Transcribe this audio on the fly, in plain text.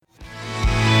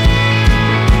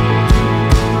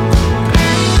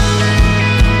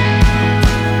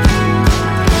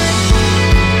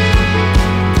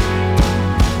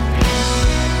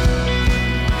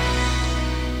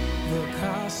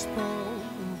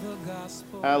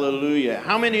Hallelujah.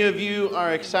 How many of you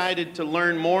are excited to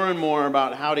learn more and more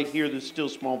about how to hear the still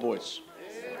small voice?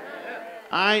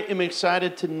 I am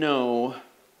excited to know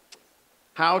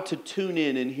how to tune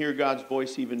in and hear God's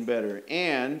voice even better.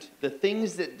 And the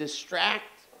things that distract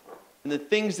and the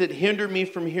things that hinder me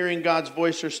from hearing God's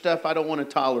voice are stuff I don't want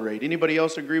to tolerate. Anybody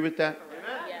else agree with that?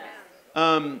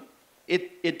 Yes.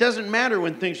 It doesn't matter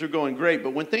when things are going great,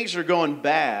 but when things are going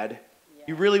bad,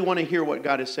 you really want to hear what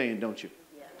God is saying, don't you?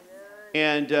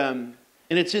 And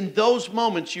it's in those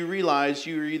moments you realize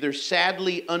you're either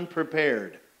sadly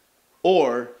unprepared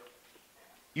or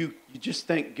you just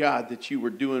thank God that you were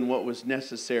doing what was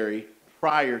necessary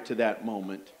prior to that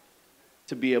moment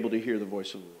to be able to hear the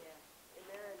voice of the Lord.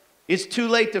 It's too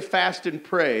late to fast and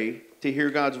pray to hear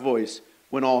God's voice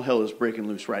when all hell is breaking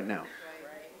loose right now.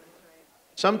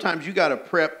 Sometimes you got to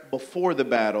prep before the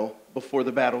battle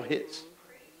hits.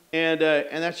 And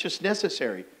that's just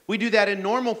necessary. We do that in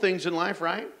normal things in life,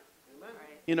 right?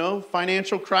 You know,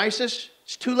 financial crisis.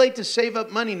 It's too late to save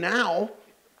up money now.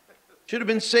 Should have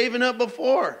been saving up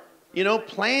before. You know,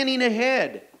 planning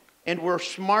ahead. And we're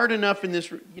smart enough in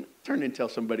this. Turn and tell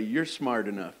somebody, you're smart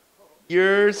enough.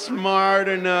 You're smart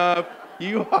enough.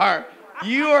 You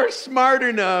are smart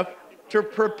enough to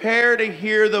prepare to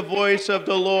hear the voice of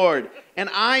the Lord. And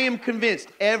I am convinced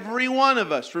every one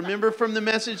of us, remember from the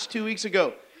message 2 weeks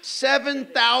ago,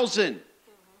 7,000,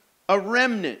 a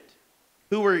remnant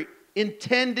who were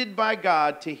intended by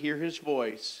God to hear His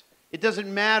voice. It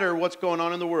doesn't matter what's going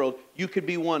on in the world. You could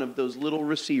be one of those little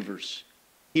receivers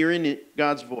hearing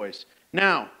God's voice.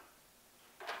 Now,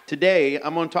 today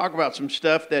I'm going to talk about some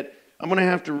stuff that I'm going to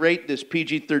have to rate this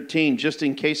PG-13 just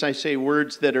in case I say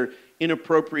words that are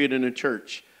inappropriate in a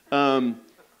church. None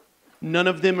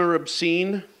of them are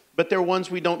obscene, but they're ones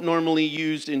we don't normally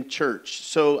use in church.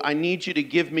 So I need you to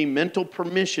give me mental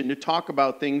permission to talk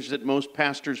about things that most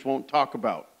pastors won't talk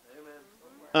about.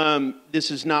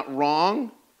 This is not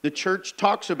wrong. The church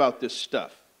talks about this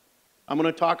stuff. I'm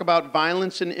going to talk about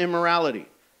violence and immorality.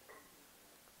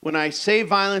 When I say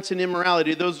violence and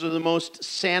immorality, those are the most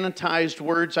sanitized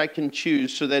words I can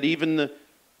choose so that even the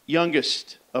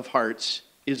youngest of hearts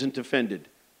isn't offended.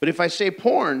 But if I say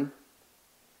porn,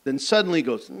 then suddenly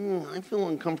goes, I feel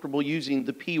uncomfortable using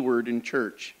the P word in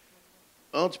church.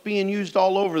 Well, it's being used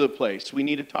all over the place. We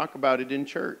need to talk about it in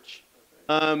church.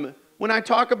 When I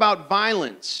talk about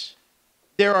violence,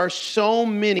 there are so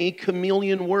many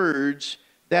chameleon words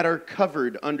that are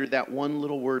covered under that one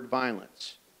little word,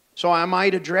 violence. So I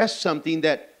might address something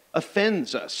that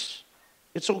offends us.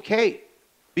 It's okay,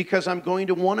 because I'm going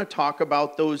to want to talk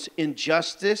about those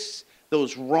injustice,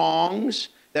 those wrongs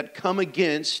that come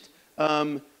against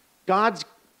God's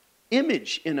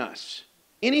image in us.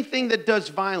 Anything that does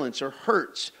violence or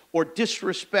hurts or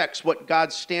disrespects what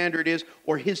God's standard is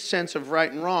or His sense of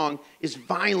right and wrong is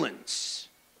violence.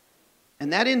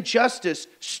 And that injustice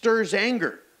stirs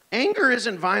anger. Anger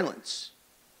isn't violence.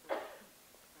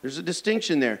 There's a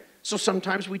distinction there. So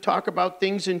sometimes we talk about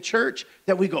things in church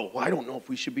that we go, well, I don't know if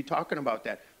we should be talking about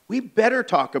that. We better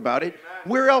talk about it.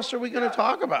 Where else are we going to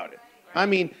talk about it? I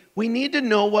mean, we need to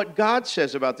know what God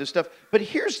says about this stuff. But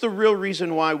here's the real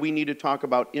reason why we need to talk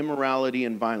about immorality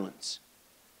and violence.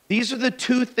 These are the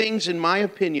two things, in my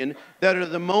opinion, that are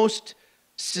the most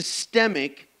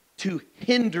systemic to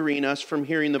hindering us from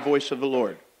hearing the voice of the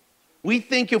Lord. We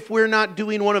think if we're not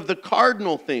doing one of the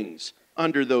cardinal things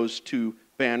under those two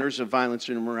banners of violence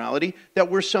and immorality, that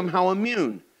we're somehow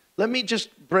immune. Let me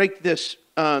just break this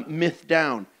myth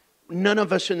down. None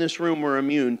of us in this room are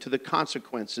immune to the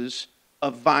consequences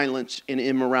of violence and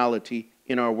immorality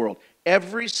in our world.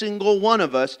 Every single one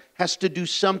of us has to do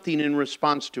something in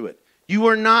response to it. You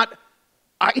are not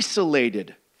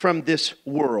isolated from this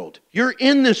world. You're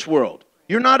in this world.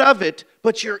 You're not of it,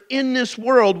 but you're in this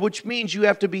world, which means you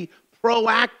have to be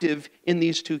proactive in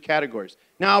these two categories.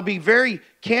 Now, I'll be very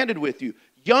candid with you.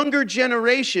 Younger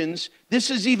generations, this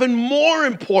is even more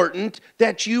important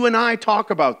that you and I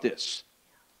talk about this.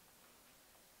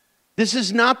 This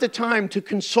is not the time to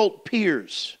consult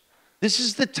peers. This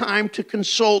is the time to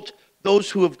consult those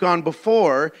who have gone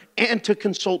before and to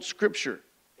consult Scripture.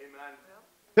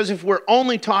 Because if we're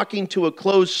only talking to a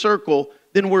closed circle,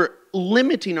 then we're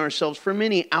limiting ourselves from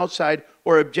any outside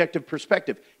or objective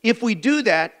perspective. If we do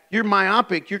that, you're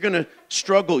myopic, you're going to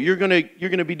struggle, you're going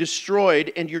to be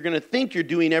destroyed, and you're going to think you're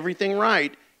doing everything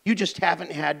right. You just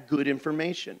haven't had good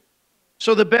information.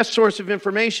 So the best source of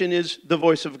information is the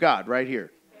voice of God right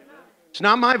here. It's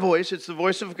not my voice, it's the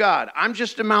voice of God. I'm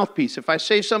just a mouthpiece. If I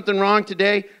say something wrong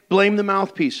today, blame the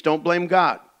mouthpiece. Don't blame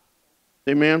God.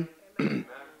 Amen?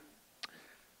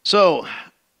 So,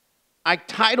 I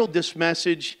titled this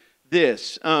message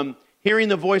this, hearing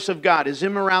the voice of God. Is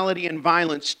immorality and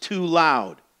violence too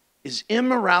loud? Is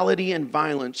immorality and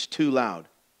violence too loud?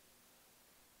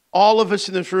 All of us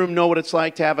in this room know what it's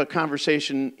like to have a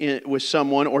conversation with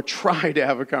someone, or try to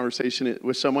have a conversation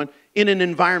with someone in an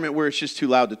environment where it's just too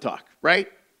loud to talk, right?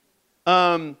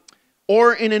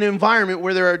 Or in an environment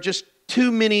where there are just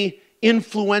too many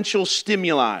influential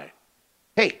stimuli.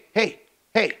 Hey,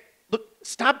 look,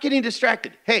 stop getting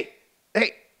distracted. Hey.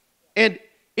 And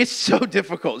it's so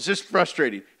difficult. It's just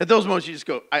frustrating. At those moments, you just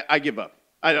go, I give up.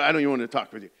 I don't even want to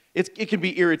talk with you. It can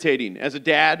be irritating as a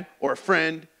dad or a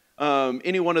friend,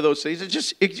 any one of those things.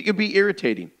 It can be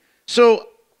irritating. So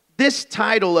this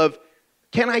title of,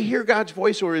 can I hear God's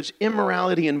voice, or is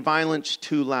immorality and violence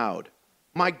too loud?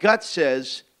 My gut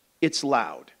says it's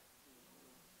loud.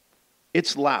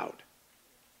 It's loud.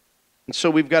 And so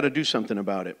we've got to do something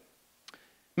about it.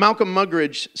 Malcolm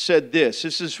Muggeridge said this.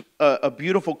 This is a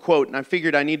beautiful quote, and I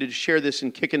figured I needed to share this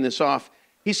in kicking this off.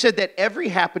 He said that every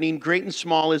happening, great and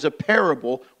small, is a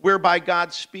parable whereby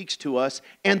God speaks to us,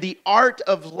 and the art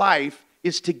of life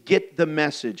is to get the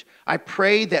message. I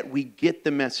pray that we get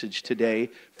the message today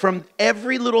from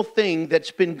every little thing that's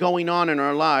been going on in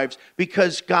our lives,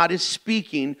 because God is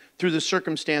speaking through the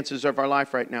circumstances of our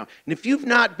life right now. And if you've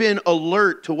not been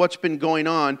alert to what's been going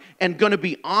on and going to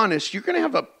be honest, you're going to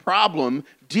have a problem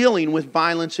dealing with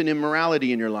violence and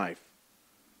immorality in your life.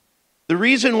 The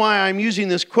reason why I'm using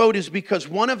this quote is because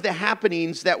one of the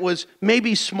happenings that was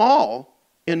maybe small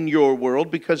in your world,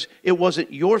 because it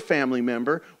wasn't your family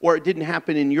member, or it didn't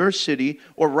happen in your city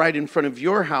or right in front of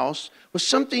your house, was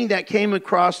something that came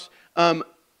across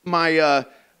my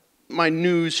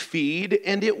news feed,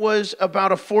 and it was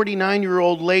about a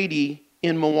 49-year-old lady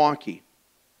in Milwaukee.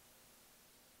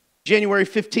 January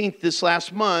 15th, this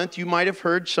last month, you might have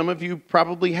heard, some of you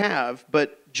probably have,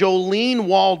 but Jolene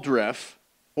Waldreff,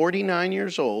 49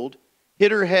 years old,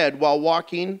 hit her head while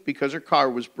walking because her car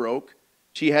was broke.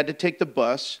 She had to take the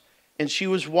bus, and she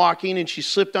was walking, and she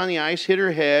slipped on the ice, hit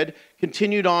her head,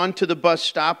 continued on to the bus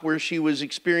stop where she was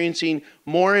experiencing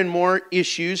more and more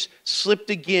issues, slipped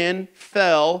again,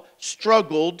 fell,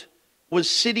 struggled, was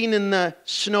sitting in the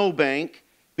snowbank,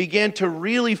 began to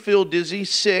really feel dizzy,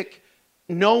 sick.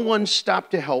 No one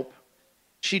stopped to help.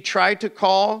 She tried to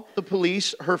call the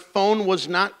police. Her phone was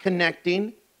not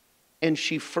connecting, and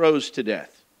she froze to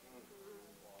death.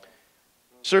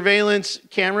 Surveillance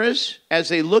cameras, as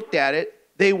they looked at it,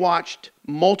 they watched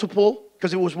multiple,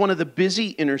 because it was one of the busy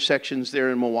intersections there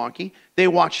in Milwaukee. They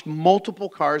watched multiple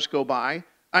cars go by,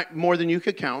 more than you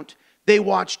could count. They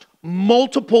watched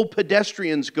multiple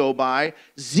pedestrians go by.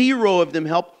 0 of them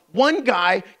helped. One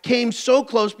guy came so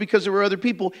close because there were other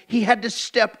people, he had to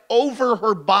step over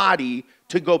her body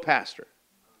to go past her.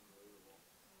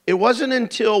 It wasn't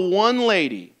until one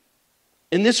lady,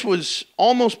 and this was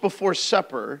almost before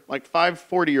supper, like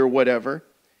 5:40 or whatever.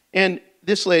 And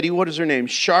this lady, what is her name?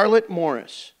 Charlotte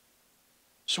Morris.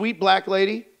 Sweet black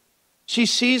lady. She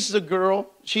sees the girl.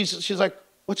 She's like,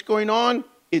 what's going on?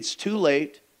 It's too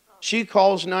late. She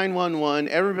calls 911.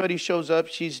 Everybody shows up.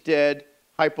 She's dead.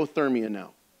 Hypothermia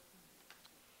now.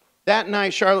 That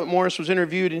night, Charlotte Morris was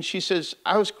interviewed, and she says,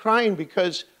 I was crying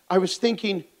because I was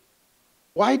thinking,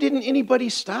 why didn't anybody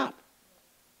stop?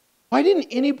 Why didn't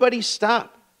anybody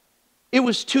stop? It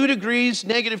was 2 degrees,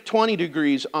 negative 20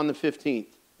 degrees on the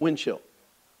 15th, wind chill.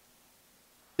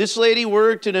 This lady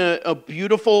worked in a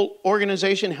beautiful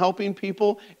organization helping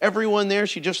people. Everyone there,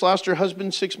 she just lost her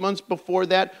husband 6 months before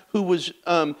that, who was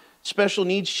special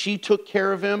needs. She took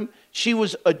care of him. She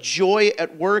was a joy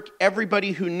at work.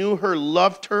 Everybody who knew her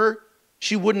loved her.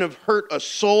 She wouldn't have hurt a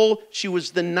soul. She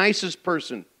was the nicest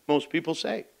person, most people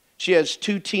say. She has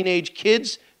 2 teenage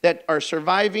kids that are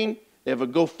surviving. They have a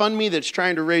GoFundMe that's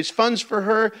trying to raise funds for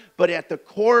her. But at the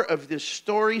core of this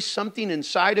story, something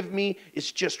inside of me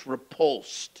is just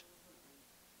repulsed.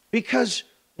 Because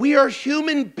we are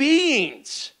human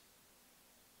beings.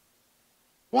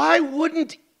 Why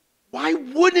wouldn't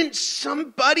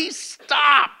somebody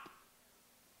stop?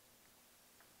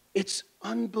 It's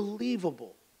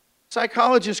unbelievable.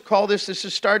 Psychologists call this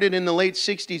has started in the late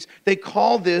 60s. They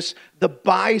call this the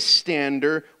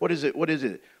bystander. What is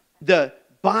it? The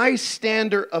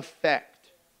bystander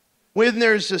effect. When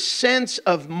there's a sense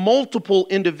of multiple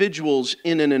individuals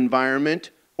in an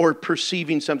environment, or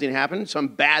perceiving something happen, some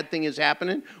bad thing is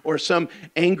happening, or some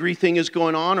angry thing is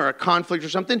going on, or a conflict or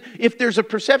something, if there's a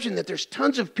perception that there's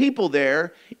tons of people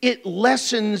there, it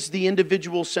lessens the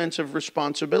individual sense of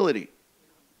responsibility.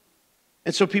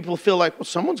 And so people feel like, well,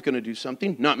 someone's going to do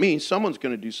something. Not me. Someone's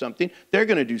going to do something. They're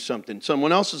going to do something.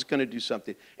 Someone else is going to do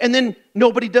something. And then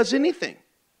nobody does anything.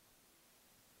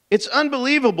 It's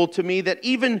unbelievable to me that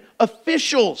even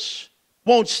officials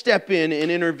won't step in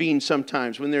and intervene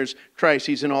sometimes when there's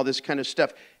crises and all this kind of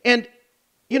stuff. And,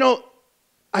 you know,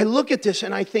 I look at this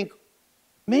and I think,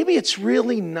 maybe it's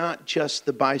really not just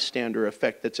the bystander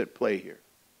effect that's at play here.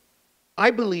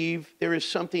 I believe there is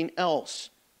something else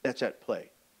that's at play.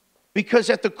 Because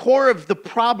at the core of the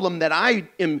problem that I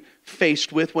am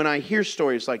faced with when I hear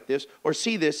stories like this or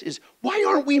see this is, why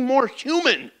aren't we more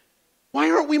human? Why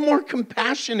aren't we more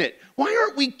compassionate? Why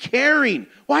aren't we caring?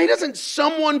 Why doesn't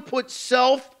someone put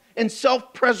self and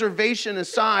self-preservation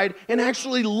aside and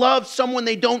actually love someone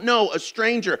they don't know, a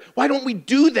stranger? Why don't we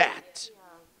do that?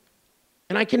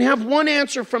 And I can have one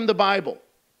answer from the Bible.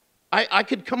 I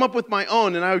could come up with my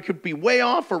own, and I could be way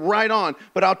off or right on,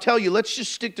 but I'll tell you, let's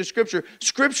just stick to Scripture.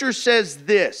 Scripture says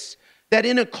this, that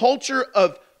in a culture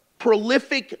of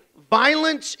prolific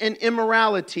violence and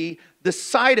immorality, the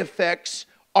side effects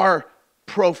are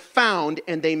profound,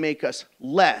 and they make us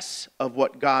less of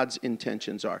what God's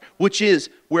intentions are, which is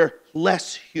we're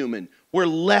less human. We're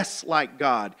less like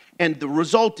God. And the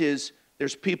result is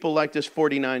there's people like this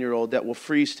 49-year-old that will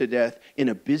freeze to death in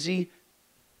a busy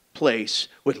place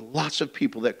with lots of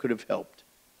people that could have helped.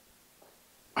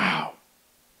 Wow.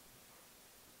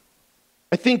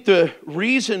 I think the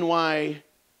reason why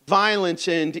violence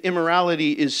and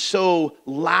immorality is so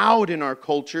loud in our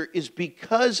culture is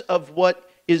because of what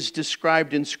is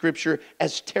described in Scripture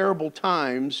as terrible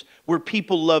times where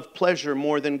people love pleasure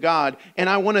more than God. And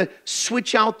I want to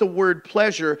switch out the word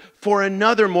pleasure for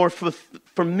another more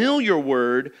familiar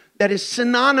word that is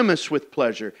synonymous with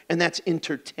pleasure, and that's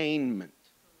entertainment.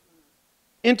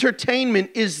 Entertainment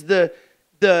is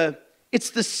it's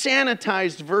the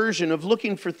sanitized version of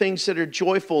looking for things that are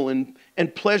joyful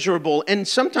and pleasurable and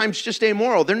sometimes just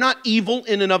amoral. They're not evil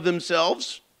in and of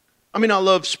themselves. I mean, I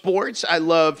love sports. I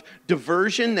love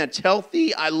diversion that's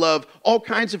healthy. I love all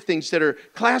kinds of things that are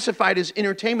classified as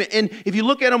entertainment. And if you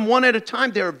look at them one at a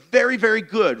time, they're very, very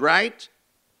good, right?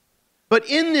 But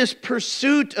in this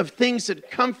pursuit of things that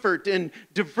comfort and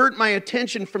divert my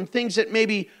attention from things that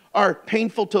maybe are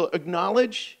painful to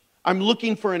acknowledge, I'm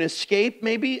looking for an escape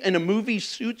maybe, and a movie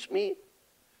suits me.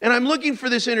 And I'm looking for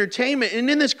this entertainment. And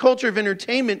in this culture of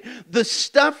entertainment, the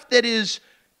stuff that is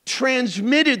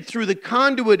transmitted through the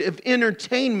conduit of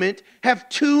entertainment have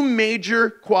two major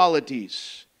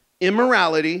qualities: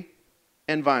 immorality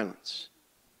and violence.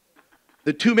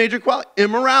 The two major qualities: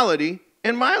 immorality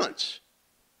and violence.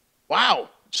 Wow.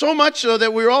 So much so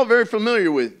that we're all very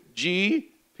familiar with G,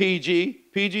 PG,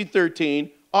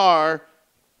 PG-13, R,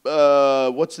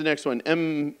 what's the next one?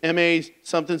 MA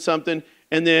something something,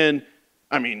 and then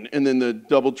the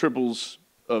double triples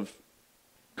of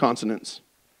consonants.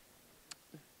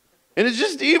 And it's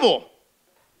just evil.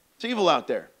 It's evil out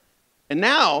there. And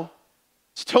now,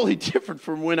 it's totally different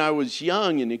from when I was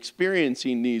young and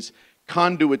experiencing these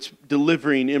conduits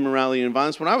delivering immorality and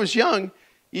violence. When I was young,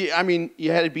 you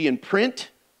had to be in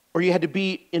print, or you had to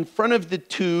be in front of the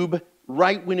tube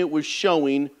right when it was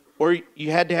showing, or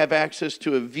you had to have access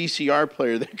to a VCR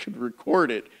player that could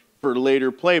record it for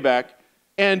later playback.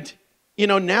 And,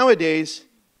 nowadays,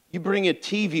 you bring a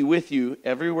TV with you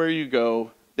everywhere you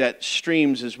go that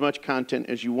streams as much content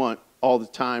as you want all the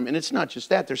time. And it's not just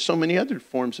that. There's so many other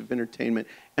forms of entertainment.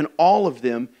 And all of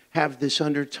them have this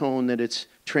undertone that it's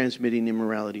transmitting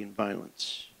immorality and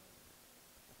violence.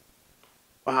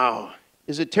 Wow.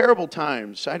 Is it terrible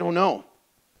times? I don't know.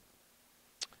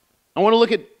 I want to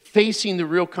look at facing the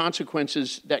real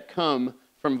consequences that come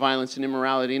from violence and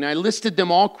immorality. And I listed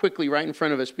them all quickly right in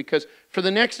front of us because for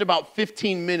the next about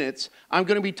 15 minutes, I'm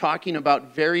going to be talking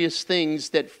about various things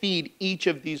that feed each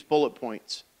of these bullet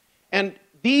points. And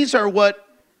these are what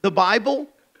the Bible,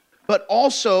 but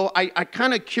also I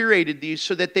kind of curated these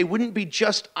so that they wouldn't be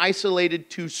just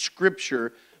isolated to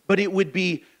Scripture, but it would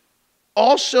be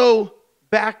also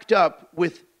backed up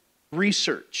with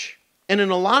research. And in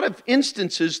a lot of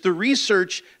instances, the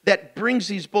research that brings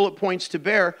these bullet points to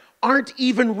bear aren't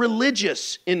even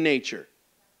religious in nature.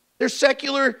 They're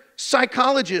secular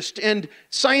psychologists and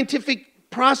scientific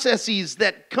processes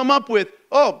that come up with,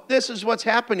 oh, this is what's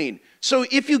happening. So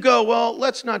if you go, well,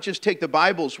 let's not just take the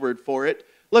Bible's word for it.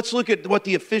 Let's look at what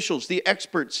the officials, the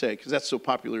experts say, because that's so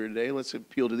popular today. Let's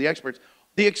appeal to the experts.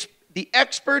 The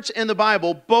experts and the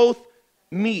Bible both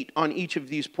meet on each of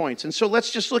these points. And so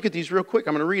let's just look at these real quick.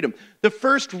 I'm going to read them. The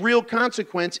first real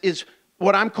consequence is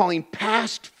what I'm calling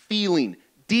past feeling,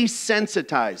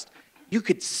 desensitized. You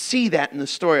could see that in the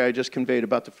story I just conveyed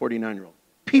about the 49-year-old.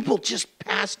 People just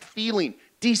past feeling,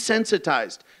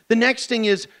 desensitized. The next thing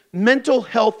is mental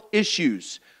health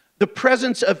issues, the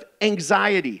presence of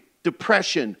anxiety,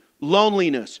 depression,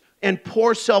 loneliness, and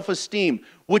poor self-esteem,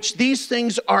 which these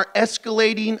things are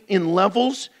escalating in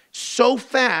levels so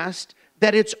fast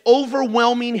that it's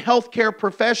overwhelming healthcare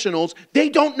professionals. They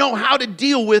don't know how to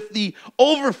deal with the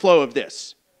overflow of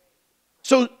this.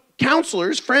 So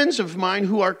counselors, friends of mine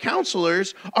who are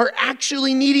counselors, are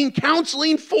actually needing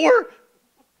counseling for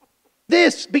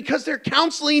this because they're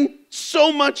counseling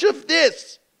so much of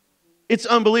this. It's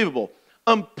unbelievable.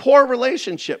 Poor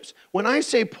relationships. When I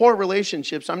say poor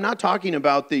relationships, I'm not talking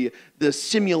about the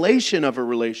simulation of a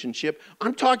relationship.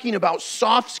 I'm talking about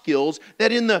soft skills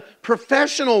that in the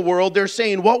professional world, they're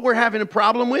saying what we're having a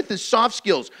problem with is soft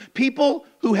skills. People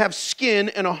who have skin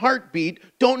and a heartbeat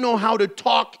don't know how to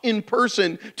talk in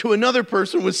person to another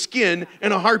person with skin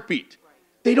and a heartbeat.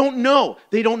 They don't know.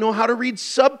 They don't know how to read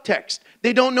subtext.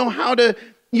 They don't know how to,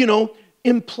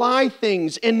 imply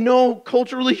things and know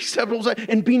culturally acceptable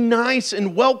and be nice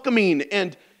and welcoming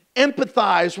and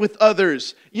empathize with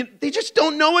others. They just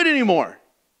don't know it anymore.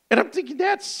 And I'm thinking,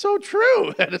 that's so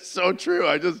true. That is so true.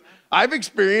 I've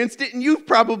experienced it, and you've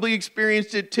probably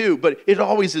experienced it too, but it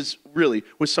always is really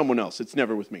with someone else. It's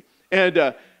never with me.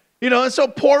 And, so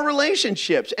poor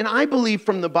relationships. And I believe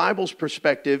from the Bible's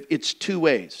perspective, it's two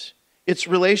ways. It's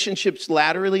relationships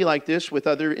laterally like this with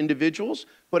other individuals,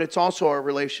 but it's also our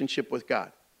relationship with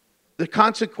God. The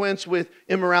consequence with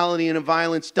immorality and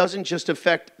violence doesn't just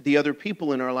affect the other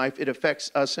people in our life, it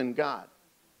affects us and God.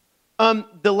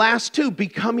 The last two,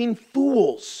 becoming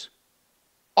fools.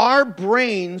 Our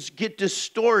brains get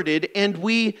distorted, and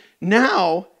we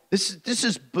now, this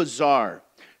is bizarre.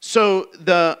 So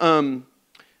the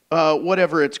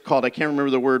whatever it's called, I can't remember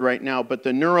the word right now, but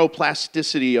the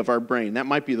neuroplasticity of our brain, that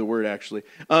might be the word actually,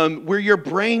 where your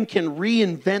brain can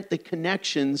reinvent the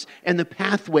connections and the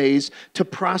pathways to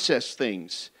process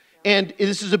things. And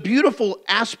this is a beautiful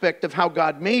aspect of how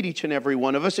God made each and every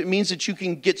one of us. It means that you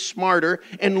can get smarter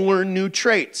and learn new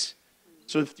traits.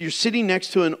 So if you're sitting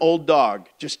next to an old dog,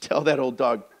 just tell that old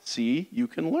dog, see, you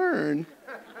can learn.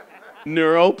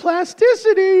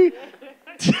 Neuroplasticity.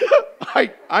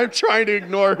 I'm trying to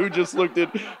ignore who just looked at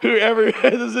whoever.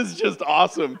 This is just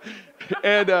awesome.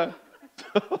 And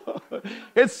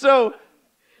it's so,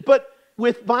 but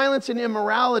with violence and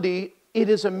immorality, it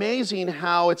is amazing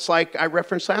how it's like I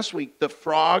referenced last week, the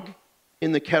frog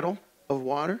in the kettle of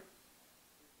water.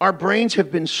 Our brains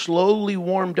have been slowly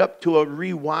warmed up to a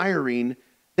rewiring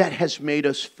that has made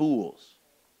us fools.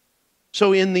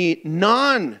 So in the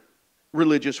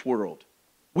non-religious world,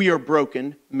 we are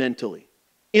broken mentally.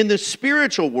 In the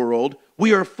spiritual world,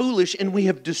 we are foolish and we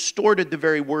have distorted the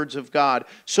very words of God.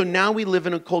 So now we live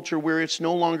in a culture where it's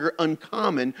no longer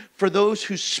uncommon for those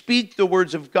who speak the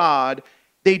words of God,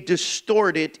 they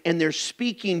distort it and they're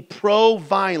speaking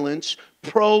pro-violence,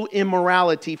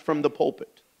 pro-immorality from the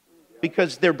pulpit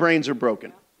because their brains are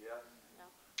broken.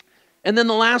 And then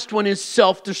the last one is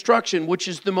self-destruction, which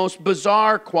is the most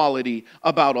bizarre quality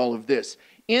about all of this.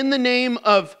 In the name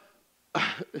of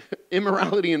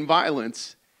immorality and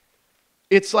violence,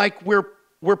 it's like we're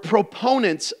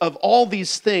proponents of all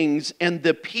these things, and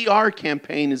the PR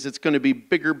campaign is it's going to be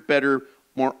bigger, better,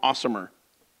 more awesomer.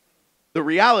 The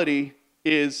reality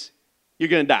is you're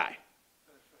going to die.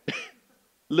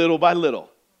 Little by little.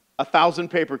 1,000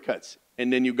 paper cuts,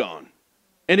 and then you're gone.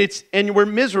 And we're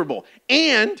miserable.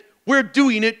 And we're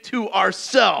doing it to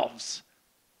ourselves,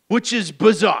 which is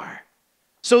bizarre.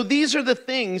 So these are the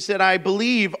things that I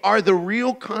believe are the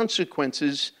real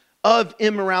consequences of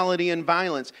immorality and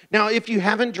violence. Now, if you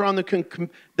haven't drawn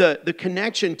the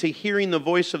connection to hearing the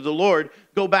voice of the Lord,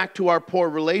 go back to our poor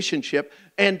relationship.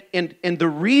 And the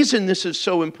reason this is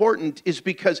so important is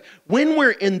because when we're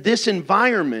in this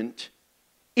environment,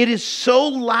 it is so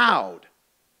loud.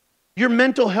 Your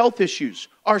mental health issues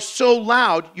are so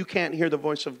loud, you can't hear the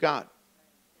voice of God.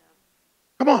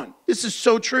 Come on, this is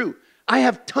so true. I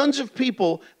have tons of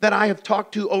people that I have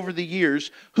talked to over the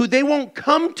years who they won't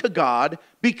come to God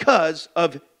because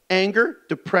of anger,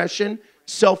 depression,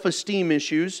 self-esteem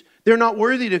issues. They're not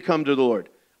worthy to come to the Lord.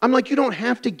 I'm like, you don't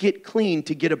have to get clean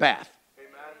to get a bath.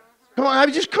 Come on, I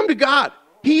just come to God.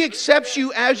 He accepts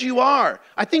you as you are.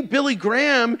 I think Billy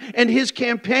Graham and his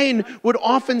campaign would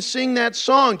often sing that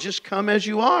song, Just Come As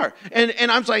You Are. And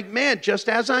I was like, man, just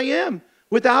as I am.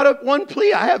 Without one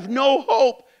plea, I have no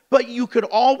hope. But you could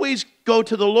always go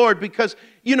to the Lord because,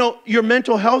 your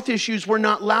mental health issues were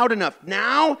not loud enough.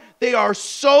 Now they are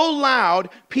so loud,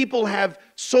 people have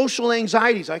social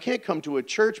anxieties. I can't come to a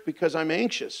church because I'm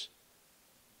anxious.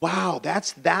 Wow,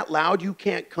 that's that loud? You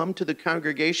can't come to the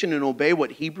congregation and obey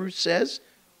what Hebrews says?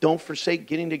 Don't forsake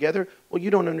getting together? Well, you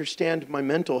don't understand my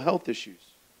mental health issues.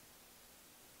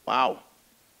 Wow.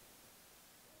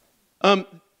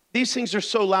 These things are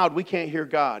so loud, we can't hear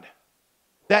God.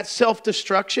 That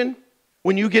self-destruction,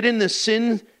 when you get in the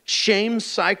sin-shame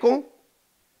cycle,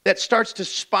 that starts to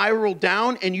spiral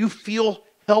down and you feel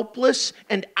helpless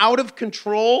and out of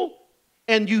control,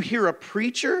 and you hear a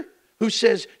preacher who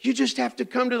says, you just have to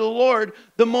come to the Lord,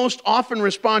 the most often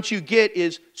response you get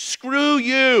is, screw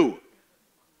you.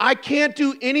 I can't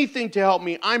do anything to help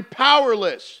me. I'm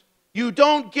powerless. You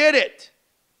don't get it.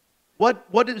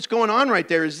 What is going on right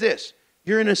there is this.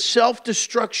 You're in a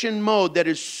self-destruction mode that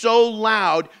is so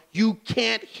loud, you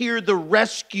can't hear the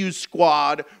rescue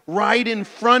squad right in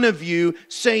front of you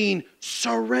saying,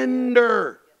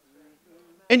 surrender.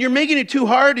 And you're making it too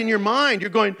hard in your mind. You're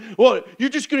going, well, you're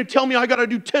just going to tell me I got to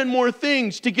do 10 more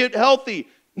things to get healthy.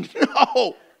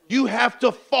 No, you have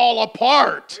to fall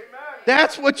apart.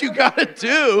 That's what you got to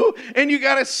do. And you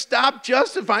got to stop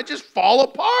justifying. Just fall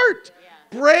apart.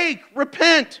 Break.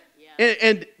 Repent.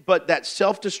 But that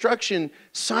self-destruction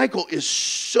cycle is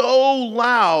so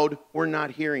loud, we're not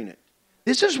hearing it.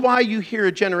 This is why you hear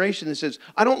a generation that says,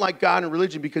 I don't like God and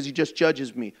religion because he just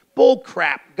judges me. Bull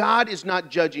crap. God is not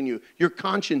judging you. Your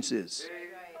conscience is.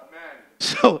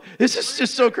 So this is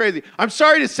just so crazy. I'm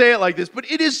sorry to say it like this, but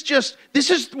this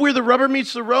is where the rubber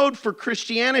meets the road for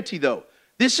Christianity, though.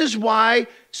 This is why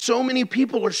so many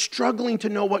people are struggling to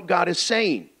know what God is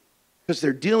saying, because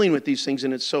they're dealing with these things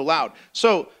and it's so loud.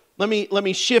 So let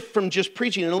me shift from just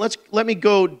preaching and let me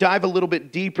go dive a little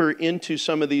bit deeper into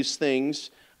some of these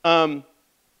things.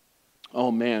 Oh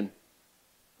man,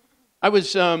 I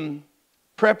was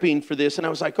prepping for this and I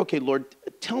was like, okay, Lord,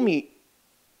 tell me,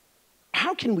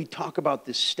 how can we talk about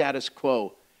this status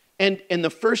quo? And the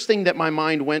first thing that my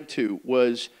mind went to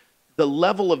was the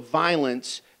level of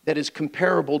violence that is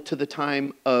comparable to the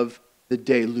time of the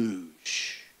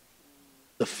deluge,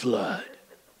 the flood.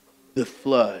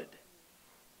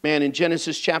 Man, in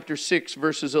Genesis chapter 6,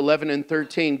 verses 11 and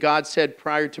 13, God said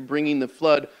prior to bringing the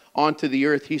flood onto the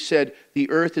earth, he said, the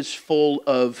earth is full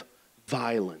of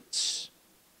violence.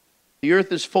 The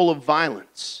earth is full of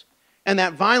violence. And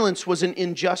that violence was an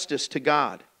injustice to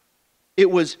God. It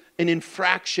was an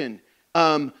infraction.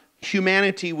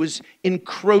 Humanity was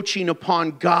encroaching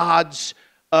upon God's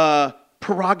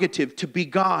prerogative to be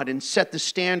God and set the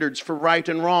standards for right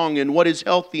and wrong and what is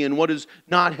healthy and what is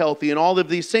not healthy and all of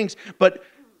these things. But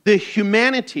the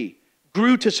humanity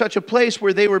grew to such a place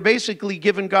where they were basically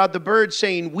giving God the bird,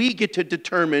 saying, we get to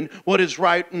determine what is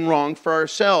right and wrong for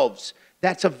ourselves.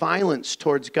 That's a violence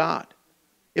towards God.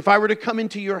 If I were to come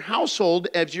into your household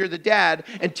as you're the dad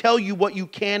and tell you what you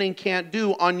can and can't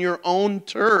do on your own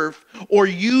turf, or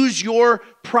use your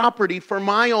property for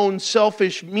my own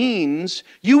selfish means,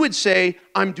 you would say,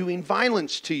 I'm doing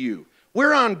violence to you.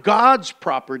 We're on God's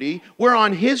property. We're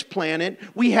on his planet.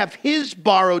 We have his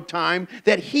borrowed time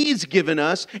that he's given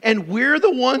us, and we're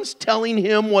the ones telling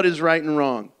him what is right and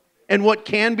wrong and what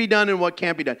can be done and what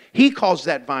can't be done. He calls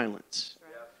that violence.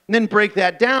 And then break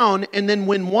that down, and then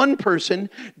when one person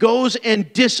goes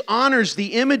and dishonors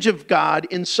the image of God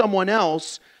in someone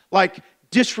else, like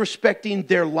disrespecting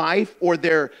their life or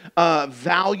their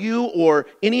value or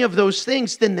any of those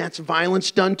things, then that's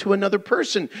violence done to another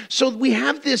person. So we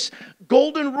have this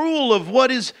golden rule of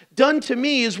what is done to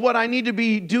me is what I need to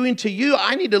be doing to you.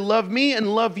 I need to love me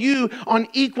and love you on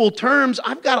equal terms.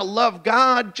 I've got to love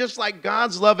God just like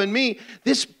God's loving me.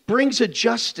 This brings a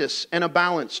justice and a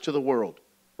balance to the world.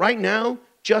 Right now,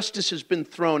 justice has been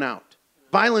thrown out.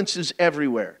 Violence is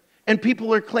everywhere. And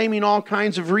people are claiming all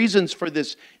kinds of reasons for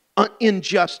this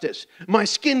injustice. My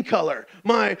skin color,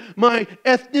 my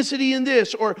ethnicity in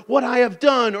this, or what I have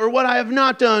done, or what I have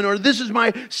not done, or this is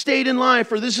my state in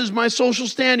life, or this is my social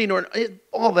standing, or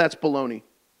all that's baloney.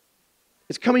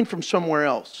 It's coming from somewhere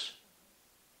else.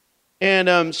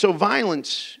 And so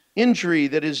violence, injury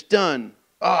that is done,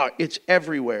 it's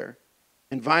everywhere.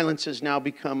 And violence has now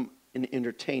become an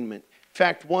entertainment. In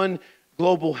fact, one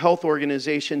global health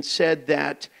organization said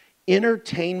that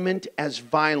entertainment as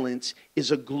violence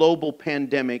is a global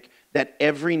pandemic that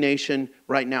every nation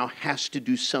right now has to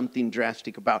do something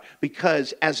drastic about,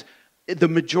 because as the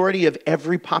majority of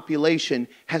every population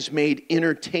has made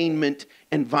entertainment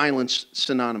and violence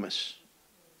synonymous.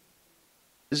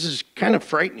 This is kind of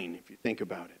frightening if you think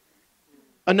about it.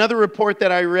 Another report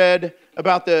that I read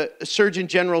about the Surgeon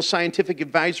General Scientific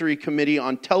Advisory Committee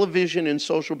on Television and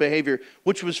Social Behavior,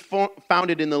 which was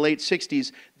founded in the late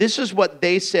 60s, this is what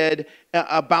they said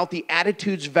about the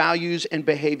attitudes, values, and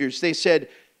behaviors. They said,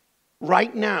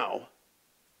 right now,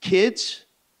 kids,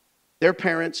 their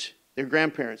parents, their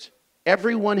grandparents,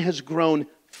 everyone has grown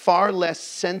far less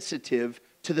sensitive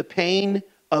to the pain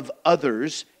of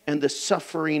others and the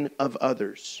suffering of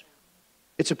others.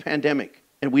 It's a pandemic,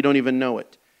 and we don't even know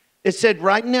it. It said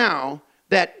right now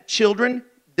that children,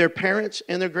 their parents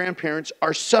and their grandparents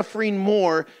are suffering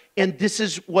more, and this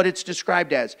is what it's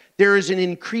described as. There is an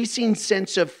increasing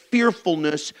sense of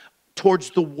fearfulness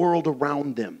towards the world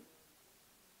around them.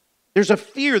 There's a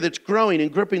fear that's growing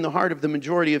and gripping the heart of the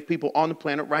majority of people on the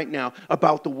planet right now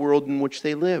about the world in which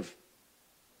they live.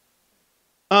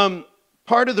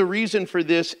 Part of the reason for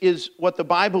this is what the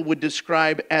Bible would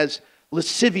describe as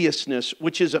lasciviousness,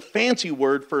 which is a fancy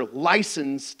word for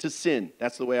license to sin.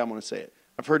 That's the way I'm going to say it.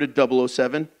 I've heard of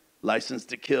 007, license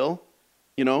to kill.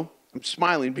 You know, I'm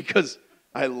smiling because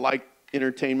I like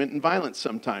entertainment and violence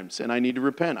sometimes, and I need to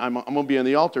repent. I'm going to be on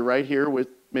the altar right here with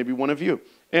maybe one of you.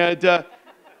 And,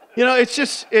 you know, it's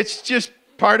just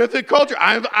part of the culture.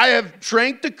 I have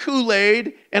drank the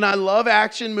Kool-Aid, and I love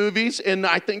action movies, and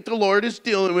I think the Lord is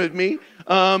dealing with me.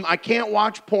 I can't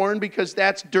watch porn because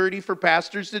that's dirty for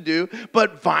pastors to do.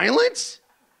 But violence?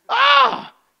 I'm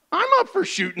up for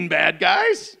shooting bad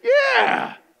guys.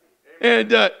 Yeah. And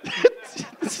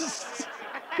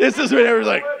this is when everyone's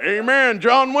like, amen,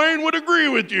 John Wayne would agree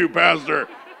with you, Pastor.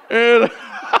 And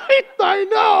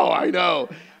I know.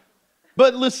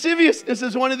 But lasciviousness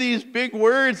is one of these big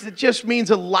words that just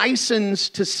means a license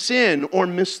to sin or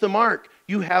miss the mark.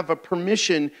 You have a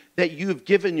permission that you've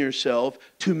given yourself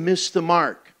to miss the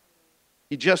mark.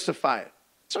 You justify it.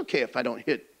 It's okay if I don't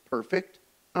hit perfect.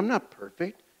 I'm not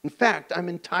perfect. In fact, I'm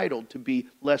entitled to be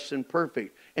less than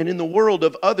perfect. And in the world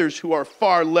of others who are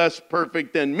far less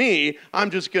perfect than me,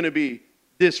 I'm just going to be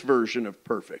this version of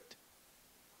perfect.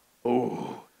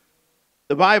 Oh.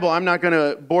 The Bible, I'm not going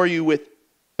to bore you with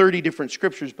 30 different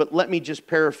scriptures, but let me just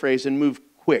paraphrase and move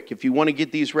quick. If you want to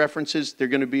get these references, they're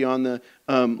going to be on the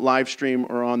live stream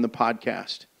or on the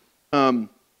podcast.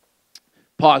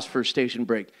 Pause for station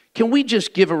break. Can we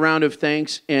just give a round of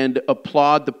thanks and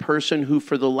applaud the person who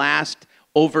for the last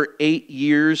over 8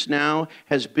 years now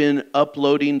has been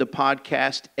uploading the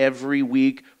podcast every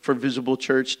week for Visible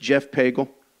Church, Jeff Pagel?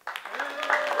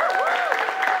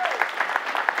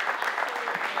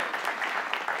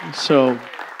 So,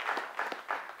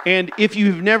 and if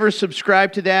you've never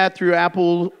subscribed to that through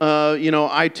Apple,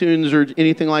 iTunes or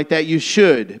anything like that, you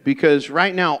should, because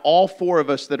right now all 4 of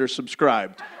us that are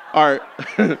subscribed are.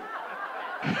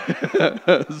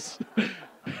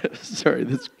 Sorry,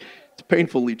 it's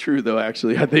painfully true, though.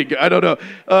 Actually, I don't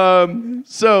know.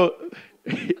 So,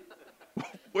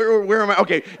 where am I?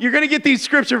 Okay, you're going to get these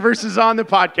scripture verses on the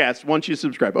podcast once you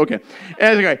subscribe. Okay,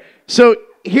 anyway, so.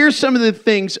 Here's some of the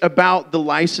things about the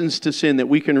license to sin that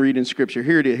we can read in Scripture.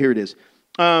 Here it is.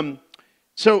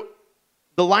 So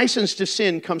the license to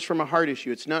sin comes from a heart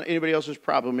issue. It's not anybody else's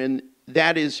problem, and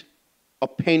that is a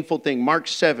painful thing. Mark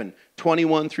 7,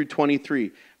 21 through 23.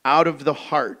 Out of the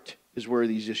heart is where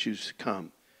these issues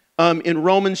come. In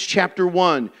Romans chapter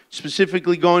 1,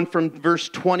 specifically going from verse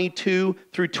 22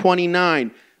 through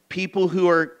 29, people who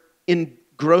are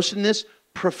engrossed in this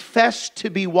profess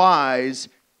to be wise,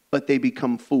 but they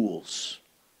become fools.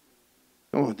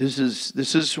 Oh, this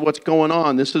is what's going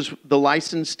on. This is the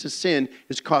license to sin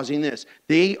is causing this.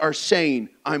 They are saying,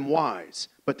 I'm wise,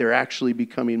 but they're actually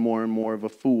becoming more and more of a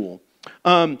fool.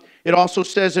 It also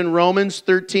says in Romans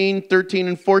 13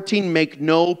 and 14, make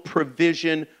no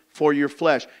provision for your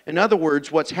flesh. In other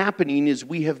words, what's happening is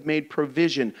we have made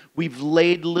provision. We've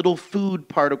laid little food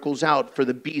particles out for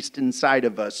the beast inside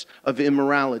of us of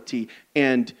immorality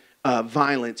and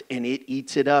violence, and it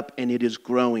eats it up, and it is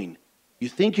growing. You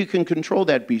think you can control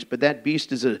that beast, but that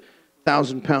beast is a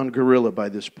 1,000-pound gorilla by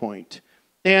this point.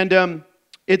 And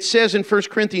it says in 1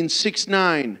 Corinthians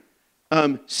 6:9,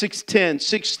 6:10,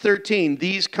 6:13,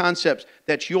 these concepts,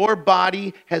 that your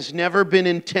body has never been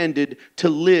intended to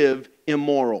live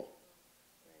immoral.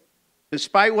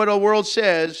 Despite what the world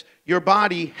says, your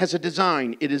body has a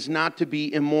design. It is not to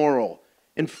be immoral.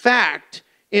 In fact,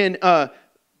 in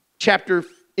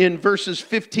verses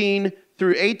 15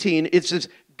 through 18, it says,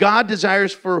 God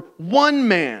desires for one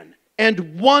man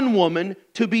and one woman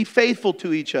to be faithful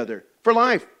to each other for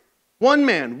life. One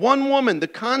man, one woman. The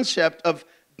concept of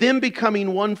them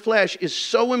becoming one flesh is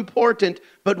so important,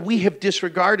 but we have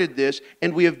disregarded this,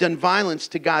 and we have done violence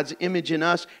to God's image in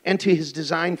us and to his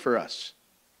design for us.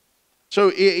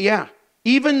 So, yeah.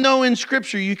 Even though in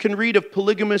Scripture you can read of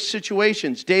polygamous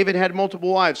situations, David had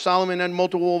multiple wives, Solomon had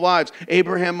multiple wives,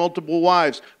 Abraham multiple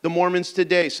wives, the Mormons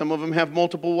today, some of them have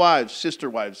multiple wives, sister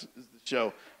wives is the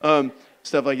show,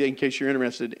 stuff like that in case you're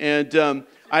interested. And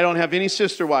I don't have any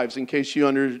sister wives in case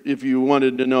if you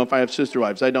wanted to know if I have sister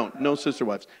wives. I don't, no sister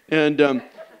wives. And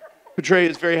Patray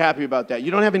is very happy about that. You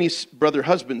don't have any brother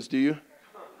husbands, do you?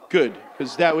 Good,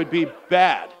 because that would be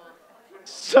bad.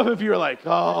 Some of you are like,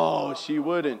 oh, she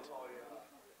wouldn't.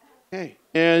 Okay.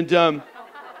 And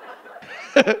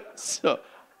so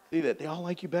See that? They all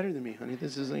like you better than me, honey.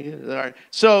 This is all right.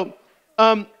 So,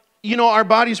 our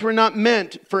bodies were not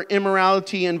meant for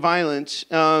immorality and violence.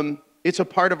 It's a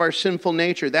part of our sinful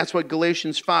nature. That's what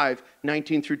Galatians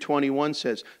 5:19 through 21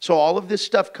 says. So all of this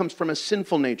stuff comes from a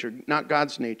sinful nature, not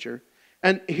God's nature.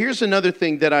 And here's another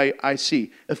thing that I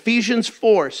see. Ephesians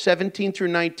 4:17 through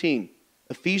 19.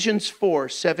 Ephesians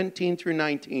 4:17 through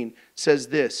 19 says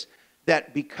this,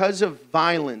 that because of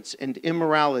violence and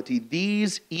immorality,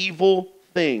 these evil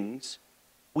things,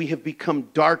 we have become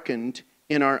darkened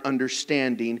in our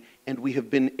understanding, and we have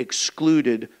been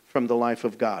excluded from the life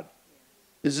of God.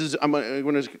 I'm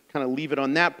going to kind of leave it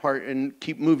on that part and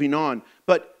keep moving on.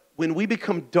 But when we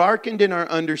become darkened in our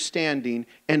understanding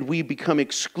and we become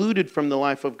excluded from the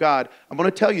life of God, I'm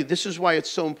going to tell you, this is why it's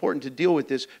so important to deal with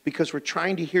this, because we're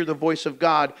trying to hear the voice of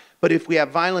God. But if we have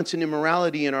violence and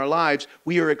immorality in our lives,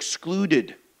 we are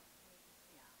excluded.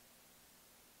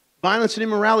 Violence and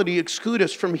immorality exclude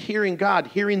us from hearing God,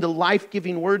 hearing the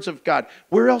life-giving words of God.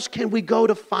 Where else can we go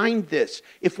to find this?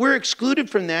 If we're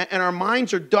excluded from that and our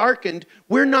minds are darkened,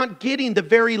 we're not getting the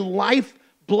very life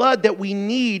blood that we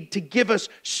need to give us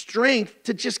strength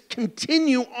to just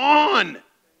continue on.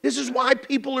 This is why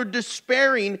people are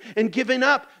despairing and giving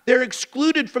up. They're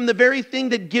excluded from the very thing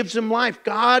that gives them life.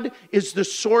 God is the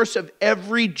source of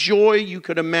every joy you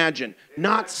could imagine,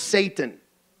 not Satan.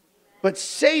 But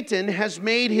Satan has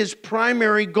made his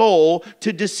primary goal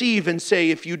to deceive and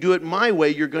say, if you do it my way,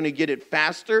 you're going to get it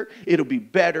faster, it'll be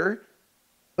better.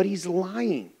 But he's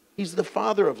lying. He's the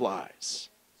father of lies.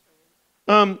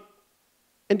 And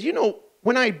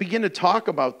when I begin to talk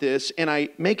about this and I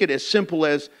make it as simple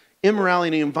as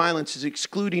immorality and violence is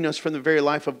excluding us from the very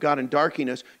life of God and darkening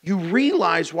us, you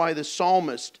realize why the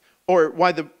psalmist, or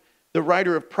why the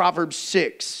writer of Proverbs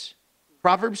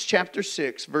chapter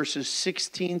 6, verses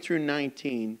 16 through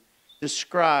 19,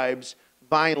 describes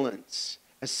violence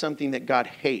as something that God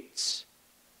hates.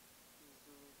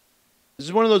 This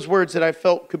is one of those words that I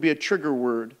felt could be a trigger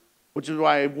word, which is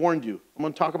why I warned you. I'm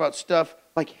going to talk about stuff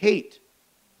like hate.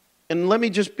 And let me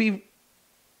just be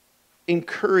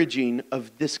encouraging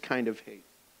of this kind of hate.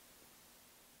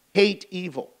 Hate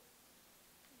evil.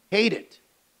 Hate it.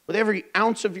 With every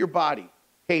ounce of your body,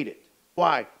 hate it.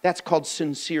 Why? That's called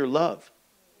sincere love.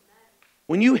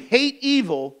 When you hate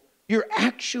evil, you're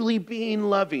actually being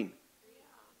loving.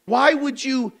 Why would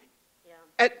you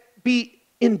be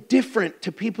indifferent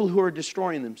to people who are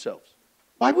destroying themselves?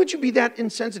 Why would you be that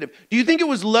insensitive? Do you think it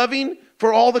was loving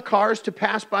for all the cars to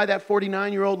pass by that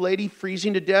 49-year-old lady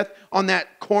freezing to death on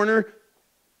that corner?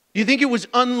 Do you think it was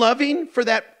unloving for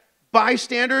that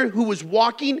bystander who was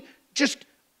walking just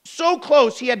so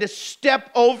close he had to step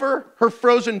over her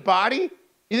frozen body?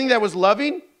 You think that was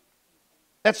loving?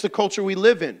 That's the culture we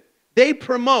live in. They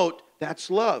promote,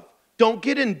 that's love. Don't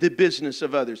get in the business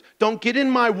of others. Don't get in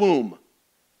my womb.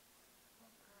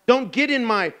 Don't get in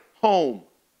my home.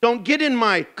 Don't get in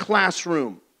my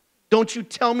classroom. Don't you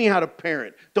tell me how to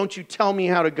parent. Don't you tell me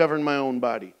how to govern my own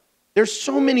body. There's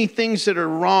so many things that are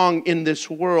wrong in this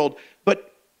world,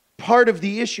 but part of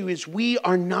the issue is we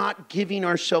are not giving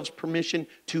ourselves permission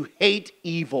to hate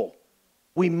evil.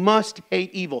 We must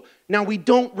hate evil. Now, we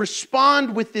don't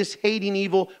respond with this hating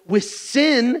evil with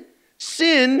sin.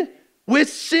 Sin with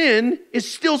sin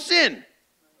is still sin.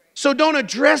 So don't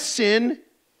address sin,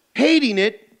 hating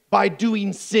it, by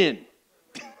doing sin.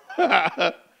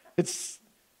 It's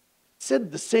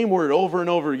said the same word over and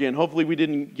over again. Hopefully we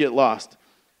didn't get lost.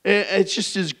 It's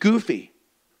just as goofy.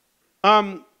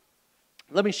 Let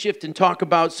me shift and talk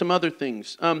about some other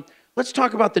things. Let's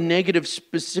talk about the negative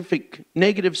specific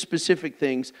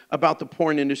things about the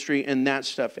porn industry and that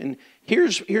stuff. And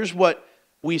here's what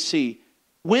we see.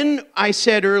 When I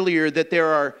said earlier that there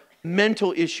are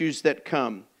mental issues that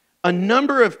come, a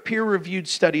number of peer-reviewed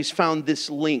studies found this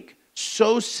link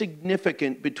so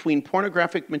significant between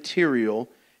pornographic material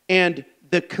and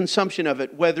the consumption of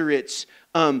it, whether it's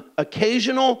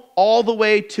occasional all the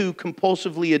way to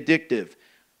compulsively addictive.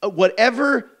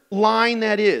 Whatever line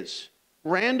that is,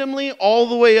 randomly all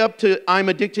the way up to I'm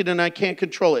addicted and I can't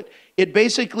control it. It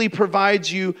basically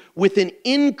provides you with an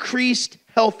increased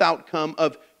health outcome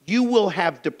of you will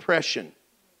have depression.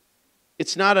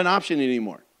 It's not an option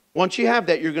anymore. Once you have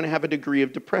that, you're going to have a degree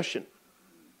of depression.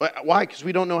 Why? Because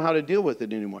we don't know how to deal with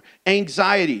it anymore.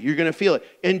 Anxiety, you're going to feel it.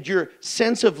 And your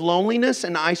sense of loneliness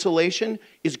and isolation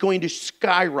is going to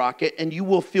skyrocket, and you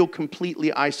will feel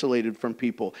completely isolated from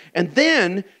people. And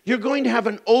then you're going to have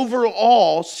an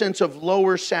overall sense of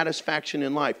lower satisfaction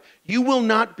in life. You will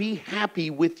not be happy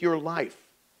with your life.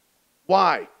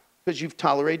 Why? Because you've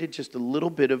tolerated just a little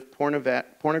bit of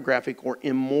pornographic or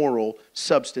immoral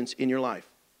substance in your life.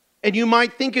 And you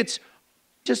might think it's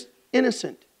just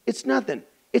innocent. It's nothing.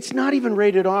 It's not even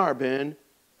rated R, Ben.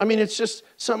 I mean, it's just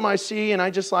something I see and I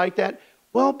just like that.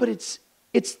 Well, but it's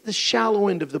the shallow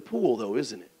end of the pool, though,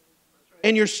 isn't it?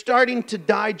 And you're starting to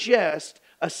digest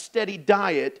a steady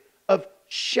diet of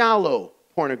shallow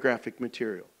pornographic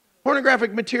material.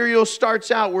 Pornographic material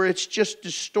starts out where it's just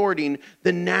distorting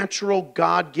the natural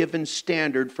God-given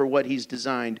standard for what he's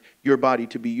designed your body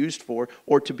to be used for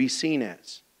or to be seen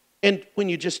as. And when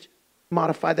you just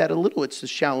modify that a little, it's the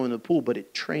shallow in the pool, but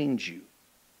it trains you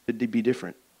to be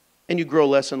different. And you grow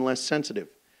less and less sensitive.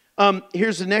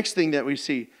 Here's the next thing that we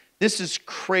see. This is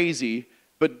crazy,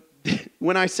 but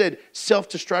when I said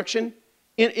self-destruction,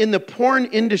 in the porn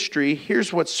industry,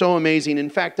 here's what's so amazing. In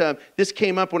fact, this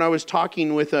came up when I was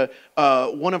talking with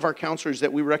one of our counselors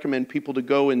that we recommend people to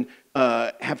go and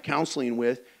have counseling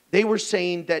with. They were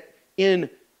saying that in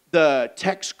the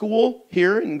tech school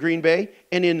here in Green Bay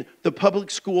and in the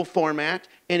public school format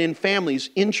and in families,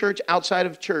 in church, outside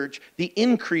of church, the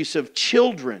increase of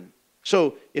children.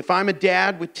 So if I'm a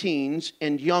dad with teens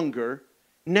and younger,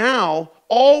 now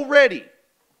already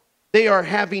they are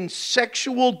having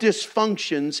sexual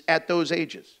dysfunctions at those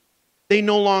ages. They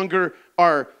no longer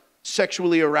are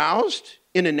sexually aroused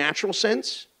in a natural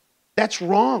sense. That's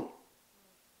wrong.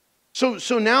 So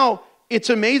now it's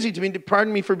amazing to me,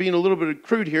 pardon me for being a little bit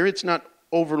crude here, it's not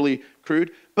overly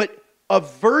crude, but a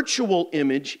virtual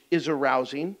image is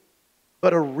arousing,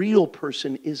 but a real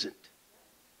person isn't.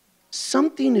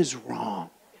 Something is wrong.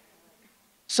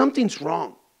 Something's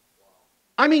wrong.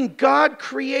 I mean, God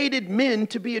created men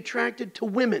to be attracted to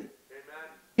women. Amen.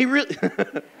 He really...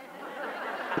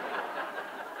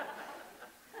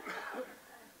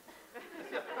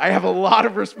 I have a lot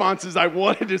of responses I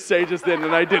wanted to say just then,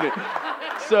 and I didn't.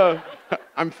 So,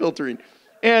 I'm filtering.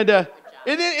 And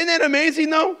isn't that amazing,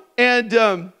 though?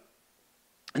 And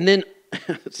then,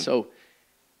 so,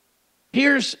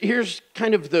 here's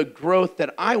kind of the growth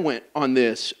that I went on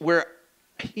this, where,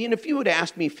 if you had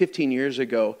asked me 15 years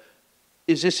ago,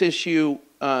 is this issue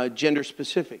gender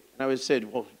specific? And I would have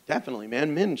said, well, definitely,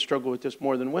 man. Men struggle with this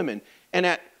more than women. And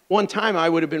at one time, I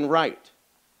would have been right.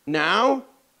 Now,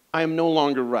 I am no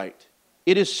longer right.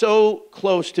 It is so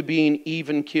close to being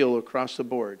even keel across the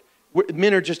board.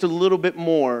 Men are just a little bit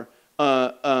more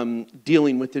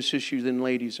dealing with this issue than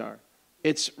ladies are.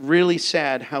 It's really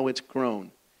sad how it's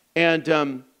grown.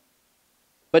 And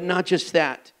but not just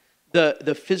that.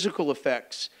 The physical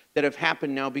effects that have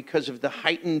happened now because of the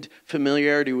heightened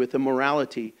familiarity with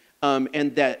immorality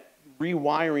and that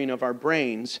rewiring of our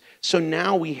brains. So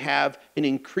now we have an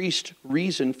increased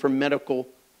reason for medical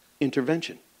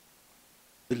intervention.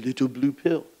 The little blue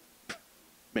pill,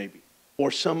 maybe,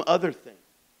 or some other thing.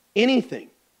 Anything,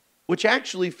 which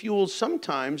actually fuels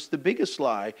sometimes the biggest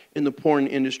lie in the porn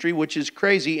industry, which is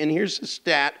crazy. And here's a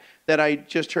stat that I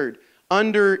just heard.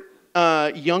 Under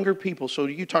younger people, so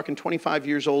you're talking 25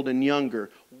 years old and younger,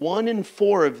 1 in